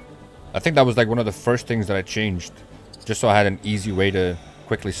 I think that was like one of the first things that I changed. Just so I had an easy way to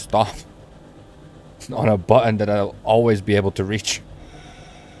quickly stop. On a button that I'll always be able to reach.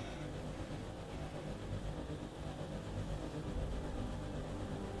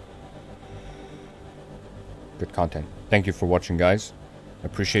 Good content. Thank you for watching, guys. I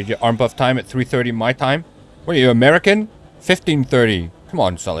appreciate you. Arm buff time at 3:30 my time. What are you, American? 15:30. Come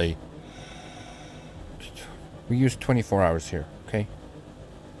on, Sully. We use 24 hours here, okay?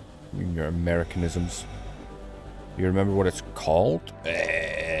 You and your Americanisms. You remember what it's called?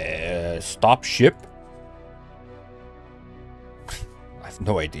 Stop ship? I have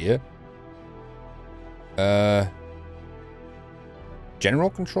no idea. General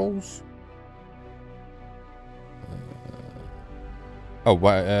controls? Oh,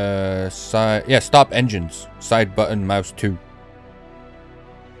 side... Yeah, stop engines. Side button, mouse 2.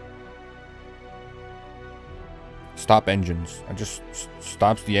 Stop engines. It just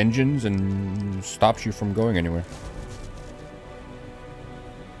stops the engines and stops you from going anywhere.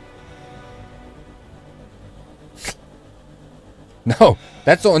 No,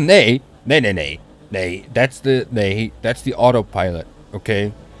 that's on nay. Nay. That's the autopilot,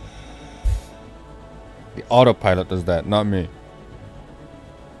 okay? The autopilot does that, not me.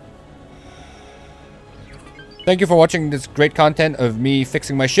 Thank you for watching this great content of me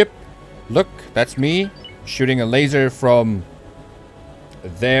fixing my ship. Look, that's me shooting a laser from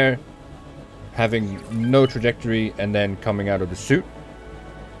there, having no trajectory, and then coming out of the suit.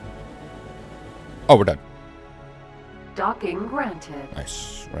 Oh, we're done. Docking granted.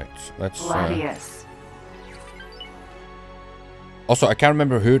 Nice. Right. Let's. Gladius. Also, I can't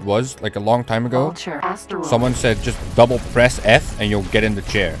remember who it was. Like a long time ago, Vulture. Asteroid. someone said just double press F and you'll get in the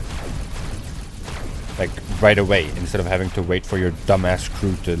chair. Like right away, instead of having to wait for your dumbass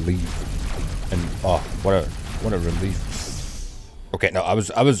crew to leave. And oh, what a relief. Okay, no, that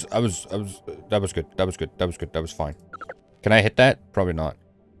was good. That was fine. Can I hit that? Probably not.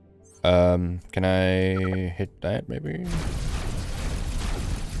 Can I hit that maybe?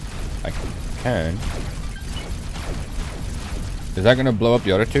 I can. Is that gonna blow up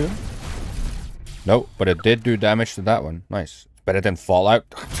the other two? Nope, but it did do damage to that one. Nice. Better than Fallout.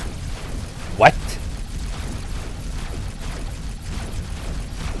 What?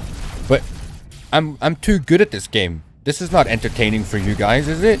 But I'm too good at this game. This is not entertaining for you guys,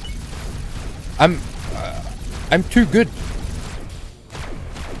 is it? I'm too good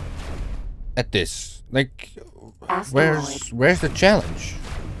at this. Like, where's the challenge?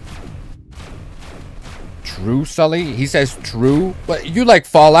 True, Sully? He says true? But you like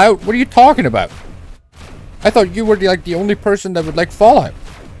Fallout? What are you talking about? I thought you were the only person that would like Fallout.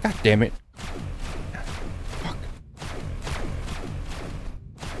 God damn it. Fuck.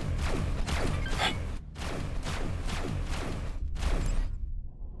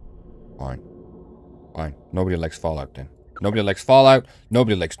 Fine. Nobody likes Fallout then. Nobody likes Fallout.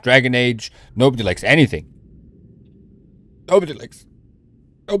 Nobody likes Dragon Age. Nobody likes anything. Nobody likes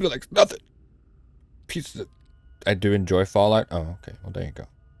nothing. Pieces of... I do enjoy Fallout. Oh, okay. Well, there you go.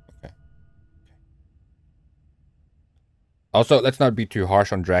 Okay. Also, let's not be too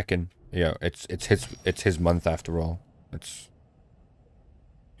harsh on Draken. Yeah, it's his month after all. It's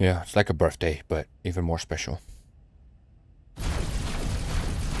like a birthday, but even more special.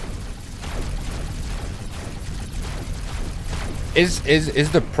 Is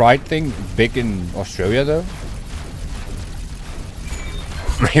the Pride thing big in Australia though?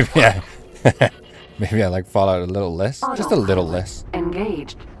 Maybe I like Fallout a little less. Just a little less.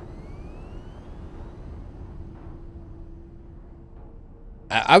 Engaged.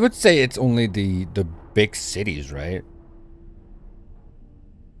 I would say it's only the big cities, right?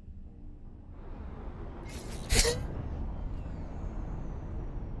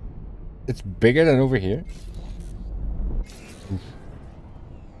 It's bigger than over here.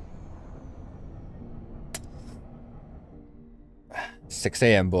 6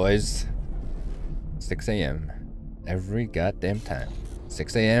 a.m. boys. 6 a.m. Every goddamn time.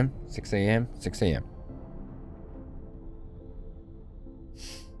 6 a.m. 6 a.m. 6 a.m.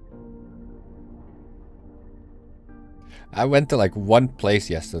 I went to like one place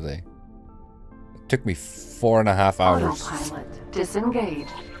yesterday. It took me 4.5 hours. Autopilot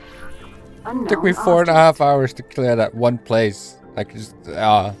disengaged. It took me 4.5 hours to clear that one place. Like just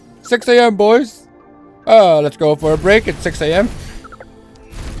 6 a.m. boys. Let's go for a break at 6 a.m.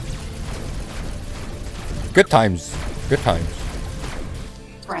 Good times. Good times.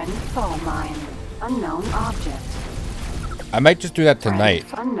 Friend foe mine. Unknown object. I might just do that tonight.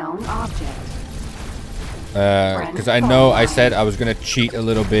 Unknown object. Because I know I said I was gonna cheat a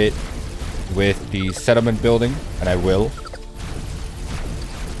little bit with the settlement building, and I will.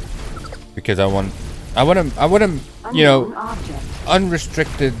 Because I want him, you know,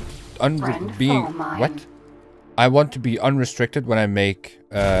 unrestricted, being what? I want to be unrestricted when I make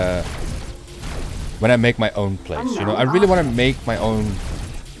my own place. You know, I really want to make my own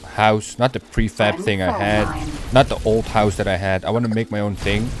house, not the prefab thing I had, not the old house that I had. I want to make my own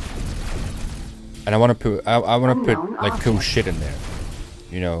thing, and I want to put like cool shit in there.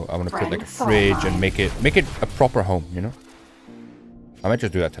 You know, I want to put like a fridge and make it a proper home. You know, I might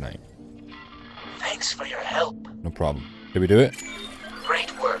just do that tonight. Thanks for your help. No problem. Did we do it?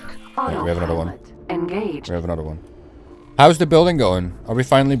 Great work. Yeah, we have another one. Engaged. We have another one. How's the building going? Are we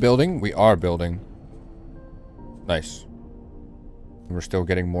finally building? We are building. Nice. We're still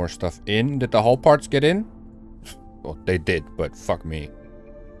getting more stuff in. Did the hull parts get in? Well, they did, but fuck me.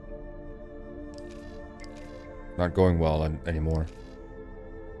 Not going well anymore.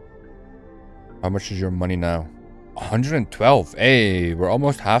 How much is your money now? 112. Hey, we're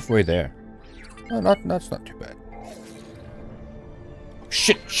almost halfway there. No, that's not too bad.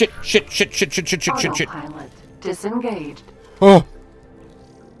 Shit. Autopilot disengaged. Oh,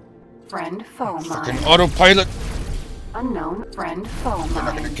 Friend foe fucking mine. autopilot. Unknown friend foe You're not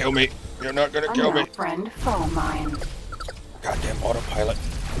gonna mine. kill me. You're not gonna kill me. Unknown friend foe mine. Goddamn autopilot.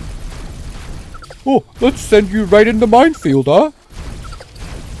 Oh, let's send you right in the minefield, huh?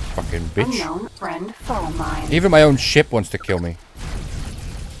 Fucking bitch. Unknown friend foe mine. Even my own ship wants to kill me.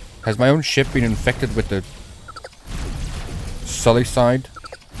 Has my own ship been infected with the Sully side?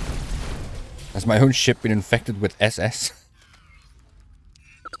 Has my own ship been infected with SS?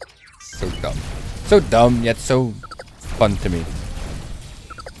 So dumb. So dumb, yet so fun to me.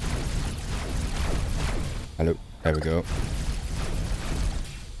 Hello. There we go.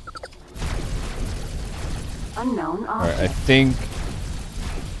 Unknown Alright, I object. think...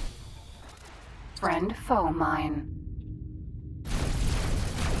 Friend foe mine.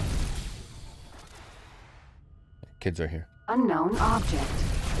 Kids are here. Unknown object.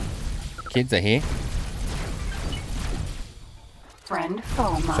 Kids are here. Friend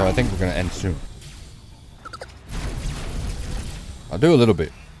foe mine. So I think we're gonna end soon. I'll do a little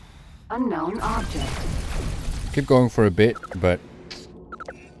bit. Unknown object. Keep going for a bit, but...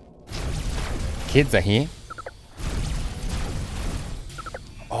 Kids are here.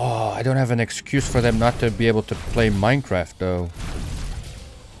 Oh, I don't have an excuse for them not to be able to play Minecraft, though.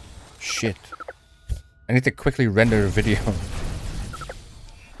 Shit. I need to quickly render a video.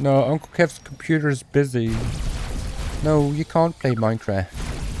 No, Uncle Kev's computer's busy. No, you can't play Minecraft.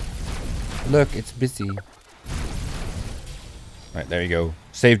 Look, it's busy. Right, there you go.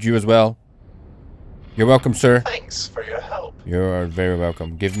 Saved you as well. You're welcome, sir. Thanks for your help. You're very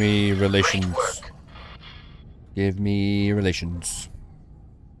welcome. Give me relations. Great work. Give me relations.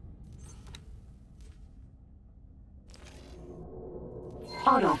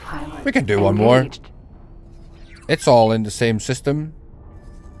 Autopilot. We can do one more. engaged. It's all in the same system.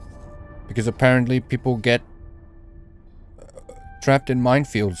 Because apparently people get trapped in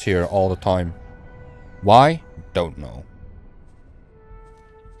minefields here all the time. Why? Don't know.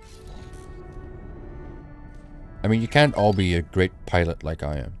 I mean, you can't all be a great pilot like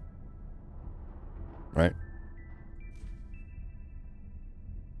I am. Right?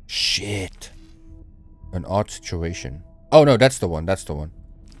 Shit. An odd situation. Oh no, that's the one. That's the one.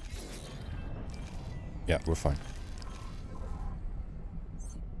 Yeah, we're fine.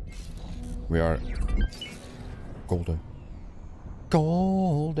 We are golden.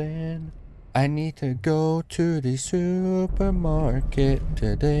 Golden. I need to go to the supermarket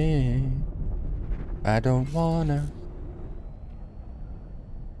today. I don't wanna.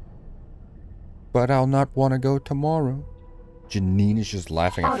 But I'll not wanna go tomorrow. Janine is just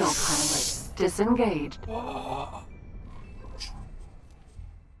laughing at me. Autopilot disengaged.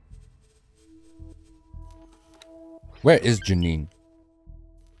 Where is Janine?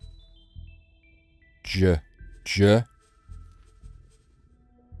 J.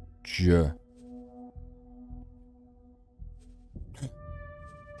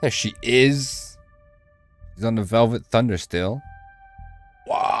 There she is. She's on the Velvet Thunder still.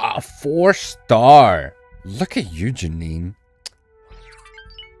 Wow, 4-star. Look at you, Janine.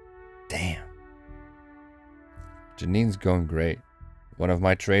 Damn. Janine's going great. One of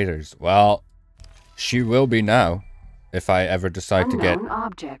my traders. Well, she will be now. If I ever decide to get Unknown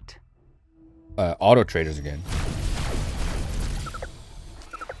object. auto traders again.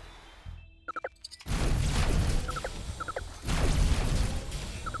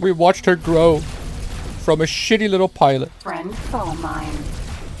 We watched her grow from a shitty little pilot. Friend foe mine.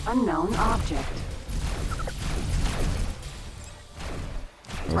 Unknown object.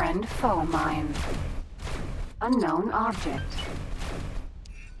 Friend foe mine. Unknown object.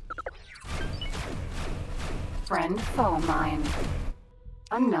 Friend foe mine.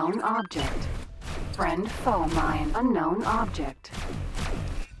 Unknown object. Friend foe mine. Unknown object.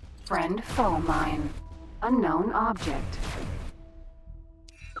 Friend foe mine. Unknown object.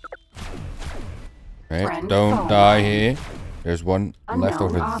 Right, Friend don't foe die mine. here. There's one left Unknown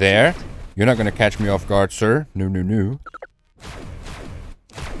over object. there. You're not gonna catch me off guard, sir. No.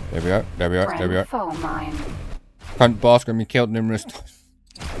 There we are. There we are. There we Friend are. foe mine. Cunt boss got me killed numerous times.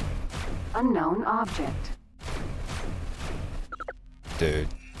 Unknown object. Dude.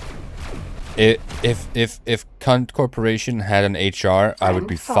 If Cunt Corporation had an HR, I would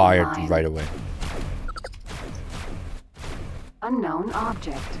be Friend fired phone line. right away. Unknown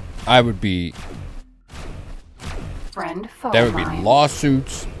object. I would be... Friend foe There would be mine.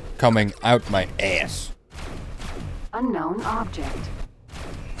 lawsuits coming out my ass. Unknown object.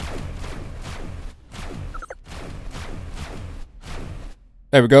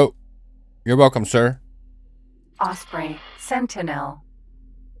 There we go. You're welcome, sir. Osprey, Sentinel.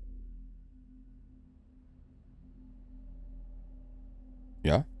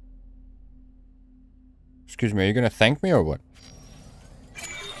 Yeah? Excuse me, are you gonna thank me or what?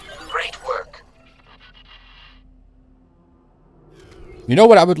 Great work. You know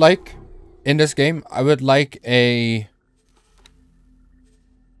what I would like in this game? I would like a...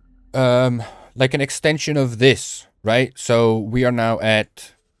 like an extension of this, right? So we are now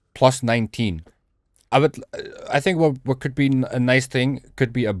at plus 19. I think what could be a nice thing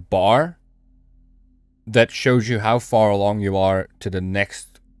could be a bar that shows you how far along you are to the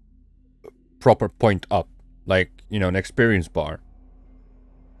next proper point up. Like, you know, an experience bar.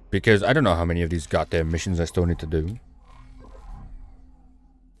 Because I don't know how many of these goddamn missions I still need to do.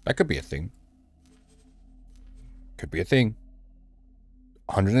 That could be a thing. Could be a thing.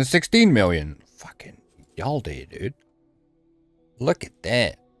 116 million. Fucking y'all day, dude. Look at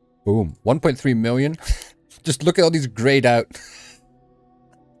that. Boom. 1.3 million. Just look at all these grayed out.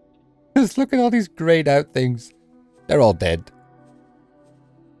 Just look at all these grayed out things. They're all dead.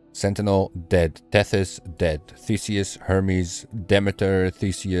 Sentinel, dead. Tethys, dead. Theseus, Hermes, Demeter,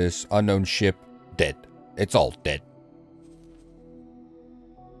 Theseus, unknown ship, dead. It's all dead.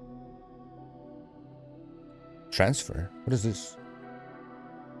 Transfer? What is this?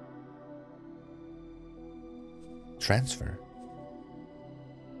 Transfer?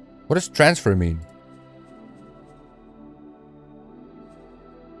 What does transfer mean?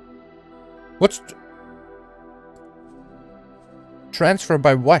 What's... transfer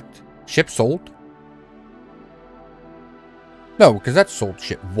by what? Ship sold? No, because that's sold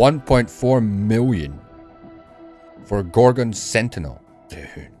ship. 1.4 million. For a Gorgon Sentinel.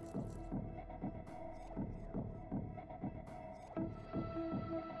 Dude.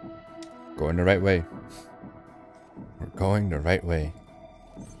 Going the right way. We're going the right way.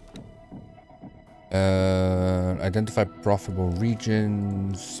 Identify profitable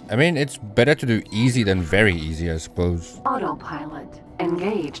regions. I mean, it's better to do easy than very easy, I suppose. Autopilot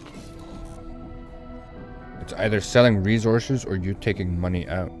engaged. It's either selling resources or you taking money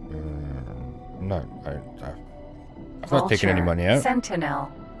out. No, I'm not taking any money out.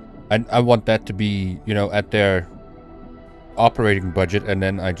 Sentinel. I want that to be, you know, at their operating budget, and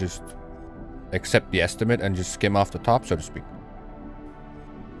then I just accept the estimate and just skim off the top, so to speak.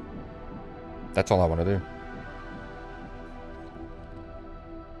 That's all I want to do.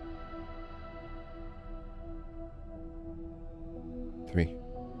 Three,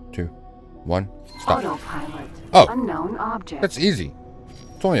 two, one, stop. Autopilot. Oh, Unknown object. that's easy.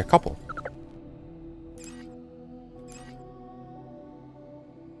 It's only a couple.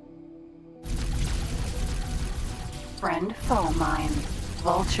 Friend foe mine.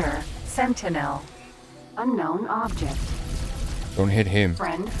 Vulture. Sentinel. Unknown object. Don't hit him.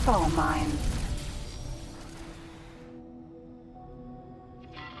 Friend foe mine.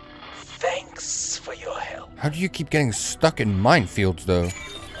 Thanks for your help. How do you keep getting stuck in minefields, though?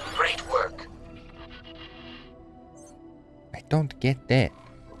 Great work. I don't get that.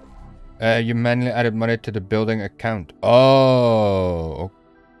 You manually added money to the building account. Oh,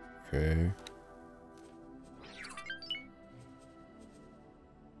 okay.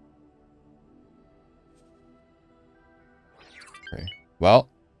 Okay. Well,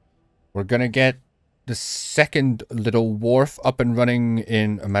 we're gonna get the second little wharf up and running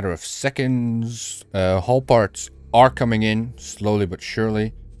in a matter of seconds. Hull parts are coming in slowly but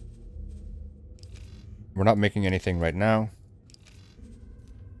surely. We're not making anything right now.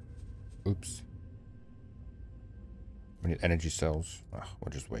 Oops. We need energy cells. Oh,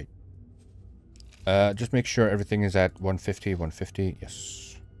 we'll just wait. Just make sure everything is at 150, 150.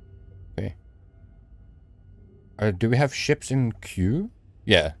 Yes. Okay. Do we have ships in queue?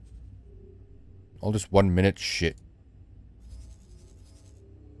 Yeah. All this 1 minute shit.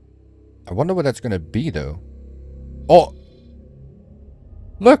 I wonder what that's gonna be, though. Oh!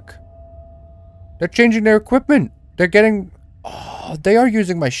 Look! They're changing their equipment! They're getting... Oh, they are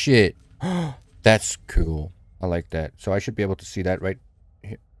using my shit! That's cool. I like that. So I should be able to see that right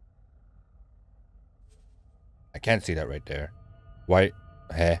here. I can't see that right there. Why?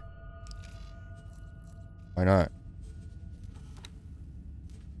 Heh. Why not?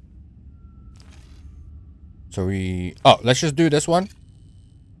 So we... Oh, let's just do this one.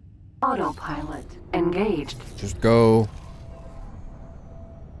 Autopilot engaged. Just go.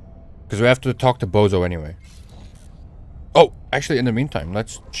 Because we have to talk to Bozo anyway. Oh, actually, in the meantime,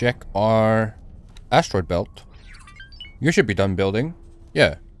 let's check our asteroid belt. You should be done building.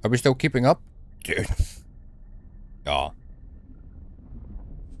 Yeah. Are we still keeping up? Dude. Aw.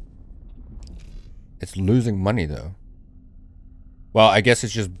 It's losing money, though. Well, I guess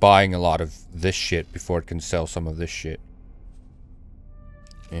it's just buying a lot of this shit before it can sell some of this shit.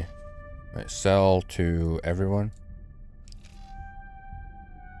 Yeah. Right, sell to everyone.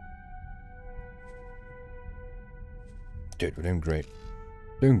 Dude, we're doing great.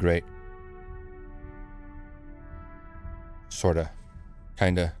 Doing great. Sorta.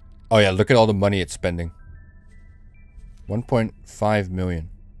 Kinda. Oh yeah, look at all the money it's spending. 1.5 million.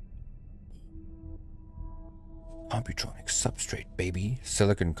 Computronic substrate, baby.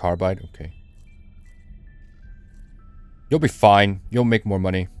 Silicon carbide, okay. You'll be fine. You'll make more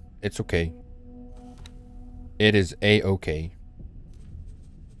money. It's okay. It is a-okay.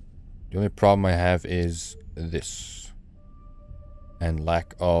 The only problem I have is this. And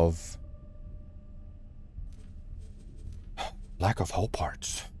lack of hull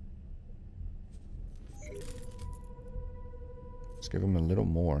parts. Let's give him a little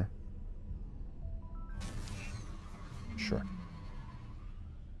more. Sure.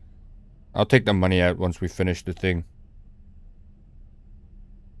 I'll take the money out once we finish the thing.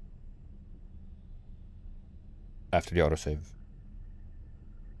 After the autosave.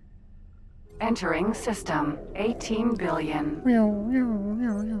 Entering system. 18 billion.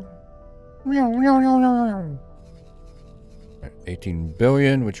 18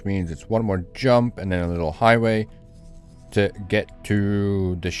 billion, which means it's one more jump and then a little highway to get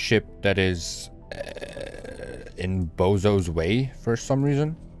to the ship that is in Bozo's way for some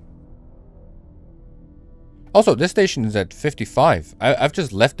reason. Also, this station is at 55. I've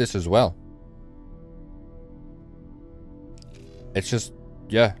just left this as well. It's just,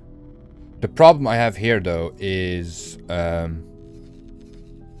 yeah. The problem I have here, though, is...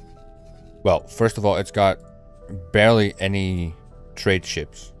 well, first of all, it's got barely any trade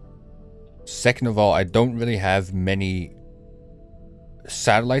ships. Second of all, I don't really have many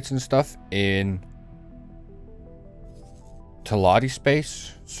satellites and stuff in Talati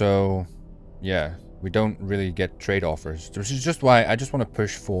space. So, yeah, we don't really get trade offers. Which is just why I just want to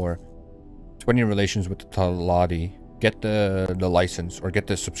push for 20 relations with the Talati. Get the license or get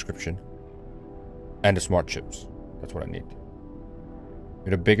the subscription. And the smart chips. That's what I need.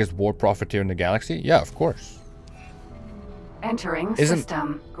 You're the biggest war profiteer in the galaxy? Yeah, of course. Entering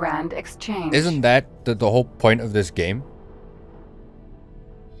system. Grand exchange. Isn't that the whole point of this game?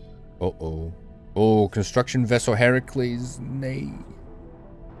 Uh-oh. Oh, construction vessel Heracles. Nay.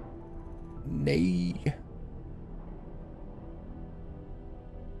 Nay.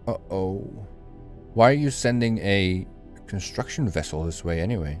 Uh-oh. Why are you sending a construction vessel this way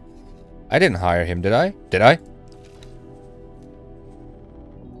anyway? I didn't hire him, did I? Did I?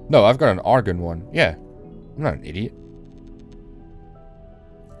 No, I've got an Argon one. Yeah. I'm not an idiot.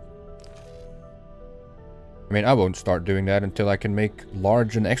 I mean, I won't start doing that until I can make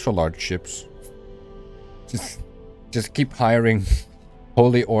large and extra large ships. Just keep hiring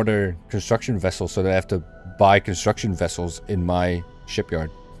Holy Order construction vessels so that I have to buy construction vessels in my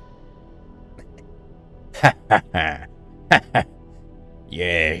shipyard. Ha ha ha. Ha ha.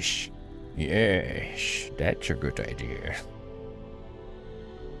 Yes. Yes. That's a good idea.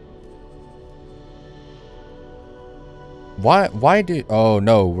 Why did... Oh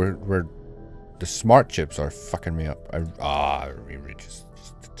no, we're the smart chips are fucking me up. We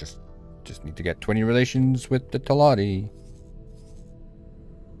just need to get 20 relations with the Talati.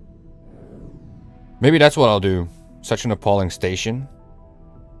 Maybe that's what I'll do. Such an appalling station.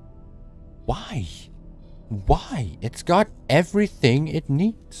 Why? Why? It's got everything it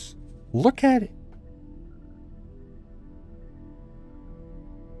needs. Look at it.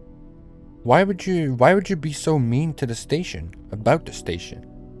 Why would you be so mean to the station? About the station?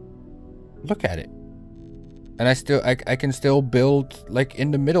 Look at it. And I can still build like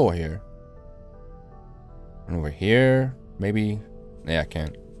in the middle here. And over here, maybe. Yeah, I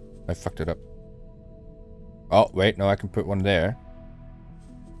can't. I fucked it up. Oh, wait, no, I can put one there.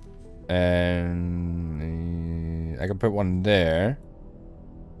 And I can put one there.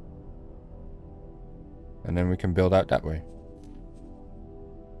 And then we can build out that way.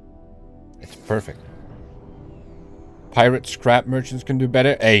 It's perfect. Pirate scrap merchants can do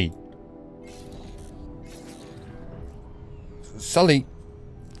better. Hey. Sully.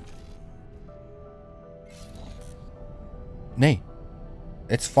 Nay.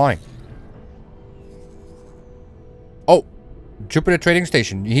 It's fine. Oh. Jupiter Trading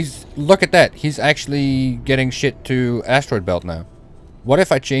Station. Look at that. He's actually getting shit to Asteroid Belt now. What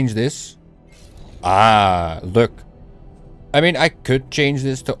if I change this? Ah, look. I mean, I could change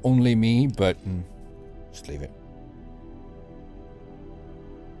this to only me, but just leave it.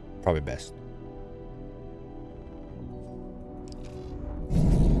 Probably best.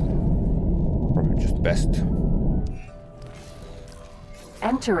 Probably just best.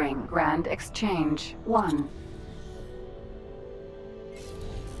 Entering Grand Exchange 1.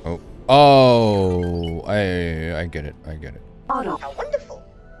 Oh, I get it. I get it. Auto. How wonderful.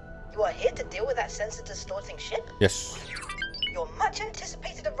 You are here to deal with that sensor-distorting ship? Yes. Your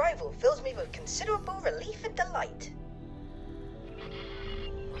much-anticipated arrival fills me with considerable relief and delight.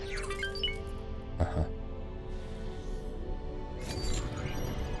 Uh-huh.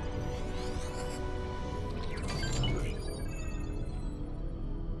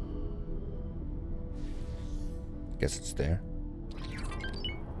 Guess it's there.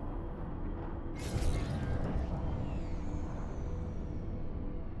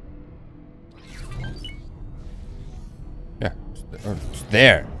 Yeah, it's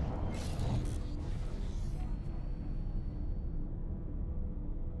there.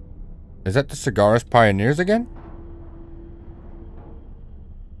 Is that the Cigaris Pioneers again?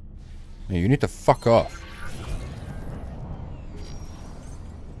 Hey, you need to fuck off.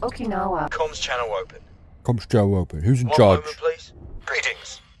 Okinawa. Comms channel open. Comms channel open. Who's in One charge? moment, please.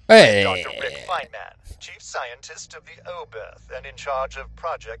 Greetings. Hey! Dr. Rick Feynman, Chief Scientist of the O-Berth and in charge of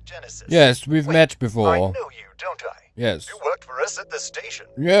Project Genesis. Yes, we've met before. I know you, don't I? Yes. You worked for us at the station.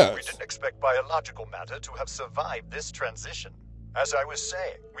 Yes. We didn't expect biological matter to have survived this transition. As I was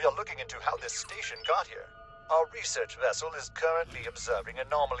saying, we are looking into how this station got here. Our research vessel is currently observing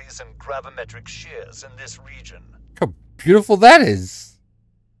anomalies in gravimetric shears in this region. Look how beautiful that is.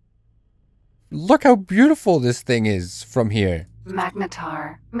 Look how beautiful this thing is from here.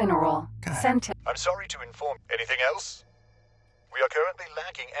 Magnetar. Mineral. Center. I'm sorry to inform. Anything else? We are currently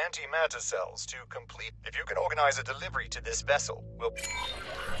lacking antimatter cells to complete. If you can organize a delivery to this vessel, we'll...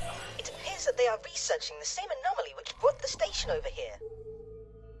 It appears that they are researching the same anomaly which brought the station over here.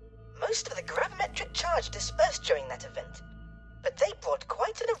 Most of the gravimetric charge dispersed during that event, but they brought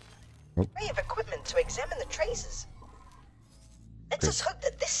quite an array of equipment to examine the traces. Let us hope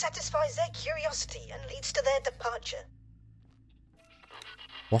that this satisfies their curiosity and leads to their departure.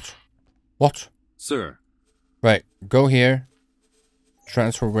 What? What? Sir. Right, go here.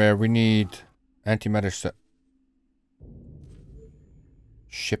 Transfer where we need antimatter set.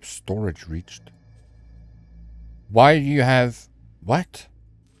 Ship storage reached. Why do you have... What?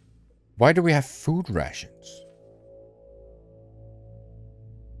 Why do we have food rations?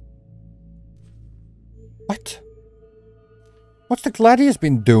 What? What's the Gladius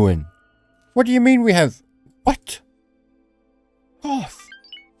been doing? What do you mean we have... What? Off.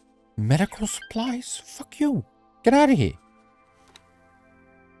 Medical supplies? Fuck you. Get out of here.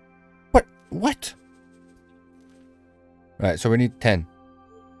 What? Right, so we need 10.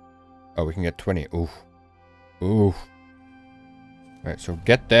 Oh, we can get 20. Oof. Oof. Right, so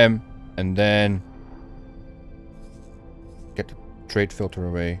get them, and then get the trade filter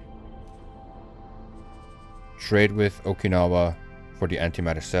away. Trade with Okinawa for the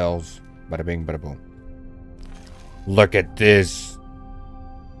antimatter cells. Bada bing, bada boom. Look at this.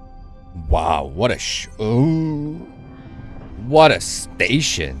 Wow, what a ooh. What a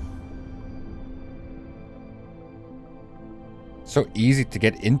station. So easy to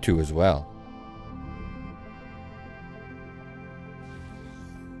get into as well.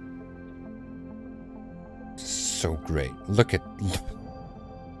 So great. Look at...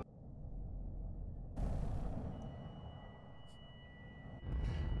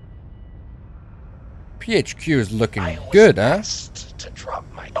 PHQ is looking good, huh? To drop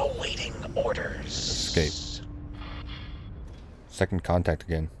my awaiting orders. Escape. Second contact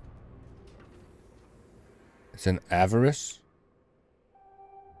again. It's an Avarice.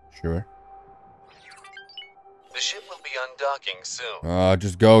 Sure. The ship will be undocking soon.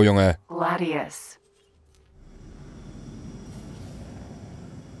 Just go, Junge. Gladius.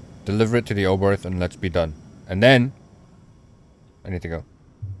 Deliver it to the O-berth and let's be done. And then I need to go.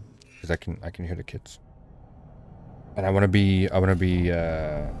 Because I can hear the kids. And I wanna be fun.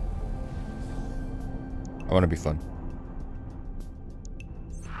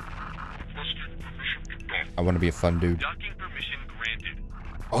 I wanna be a fun dude.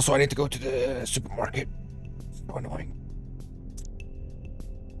 Also, I need to go to the supermarket. It's so annoying.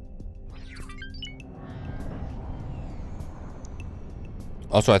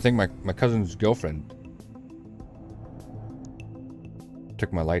 Also, I think my cousin's girlfriend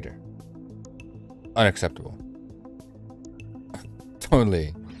took my lighter. Unacceptable.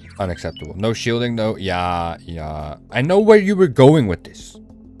 Totally unacceptable. No shielding, no... Yeah. I know where you were going with this.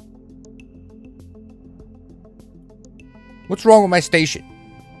 What's wrong with my station?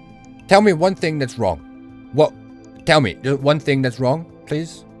 Tell me one thing that's wrong. What? Tell me. One thing that's wrong,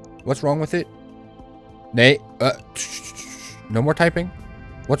 please. What's wrong with it? Nay. No more typing.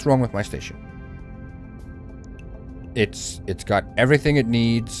 What's wrong with my station? It's got everything it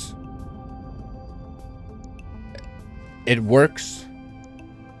needs. It works.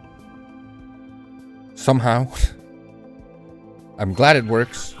 Somehow. I'm glad it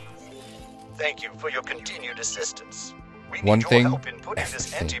works. Thank you for your continued assistance. We One need thing, your help in putting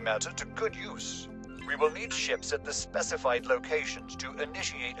this everything. antimatter to good use. We will need ships at the specified locations to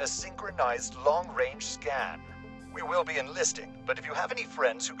initiate a synchronized long-range scan. We will be enlisting, but if you have any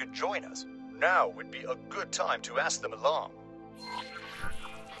friends who could join us, now would be a good time to ask them along.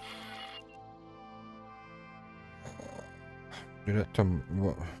 Do that to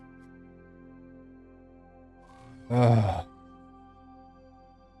what?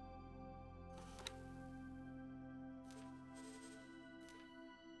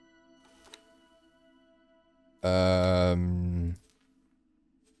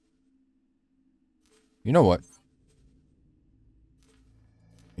 You know what?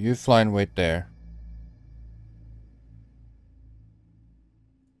 You fly and wait there.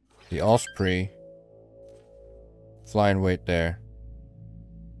 The Osprey. Fly and wait there.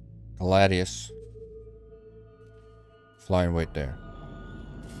 Gladius. Fly and wait there.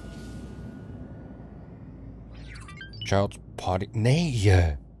 Child's potty.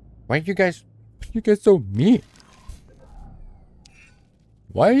 Nay. Why are you guys so mean?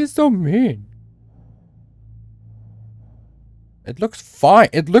 Why are you so mean? It looks fine.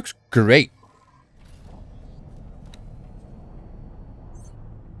 It looks great.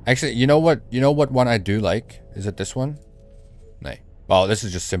 Actually, you know what? You know what one I do like? Is it this one? Nay. Oh, this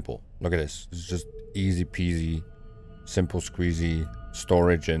is just simple. Look at this. This is just easy peasy, simple squeezy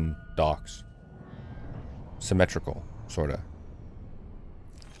storage and docks. Symmetrical, sorta.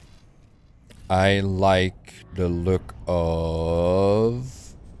 I like the look of...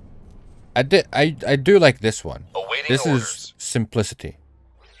 I do like this one. This is simplicity.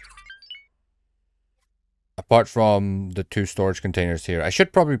 Apart from the 2 storage containers here. I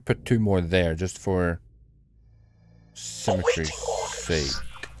should probably put 2 more there just for symmetry's sake.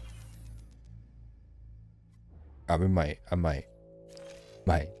 I might.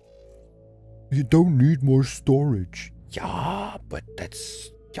 You don't need more storage. Yeah, but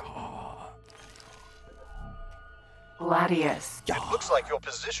that's... Yeah. Gladius. It looks like you're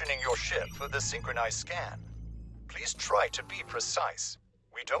positioning your ship for the synchronized scan. Please try to be precise.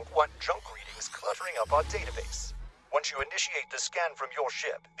 We don't want junk readings cluttering up our database. Once you initiate the scan from your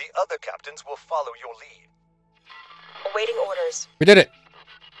ship, the other captains will follow your lead. Awaiting orders. We did it.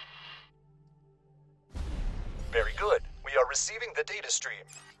 Very good. We are receiving the data stream.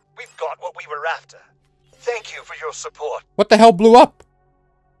 We've got what we were after. Thank you for your support. What the hell blew up?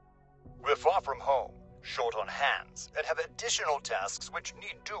 We're far from home, short on hands, and have additional tasks which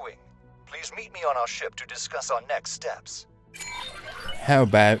need doing. Please meet me on our ship to discuss our next steps. How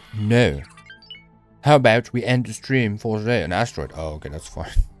about no? How about we end the stream for today? An asteroid. Oh, okay, that's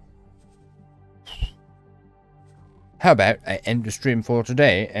fine. How about I end the stream for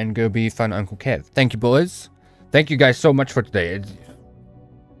today and go be fun Uncle Kev? Thank you, boys. Thank you guys so much for today.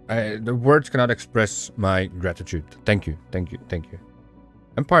 The words cannot express my gratitude. Thank you, thank you, thank you.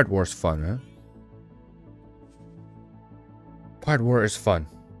 Empire War is fun, huh? Empire War is fun.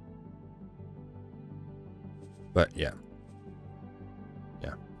 But yeah.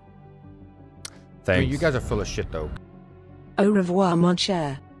 Yeah. Thanks. I mean, you guys are full of shit though. Au revoir, mon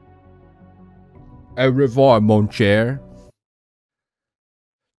cher. Au revoir, mon cher.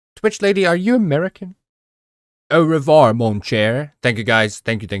 Twitch lady, are you American? Au revoir, mon cher. Thank you guys.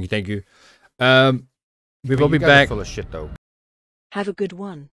 Thank you, thank you, thank you. We will be back. Full of shit though. Have a good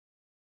one.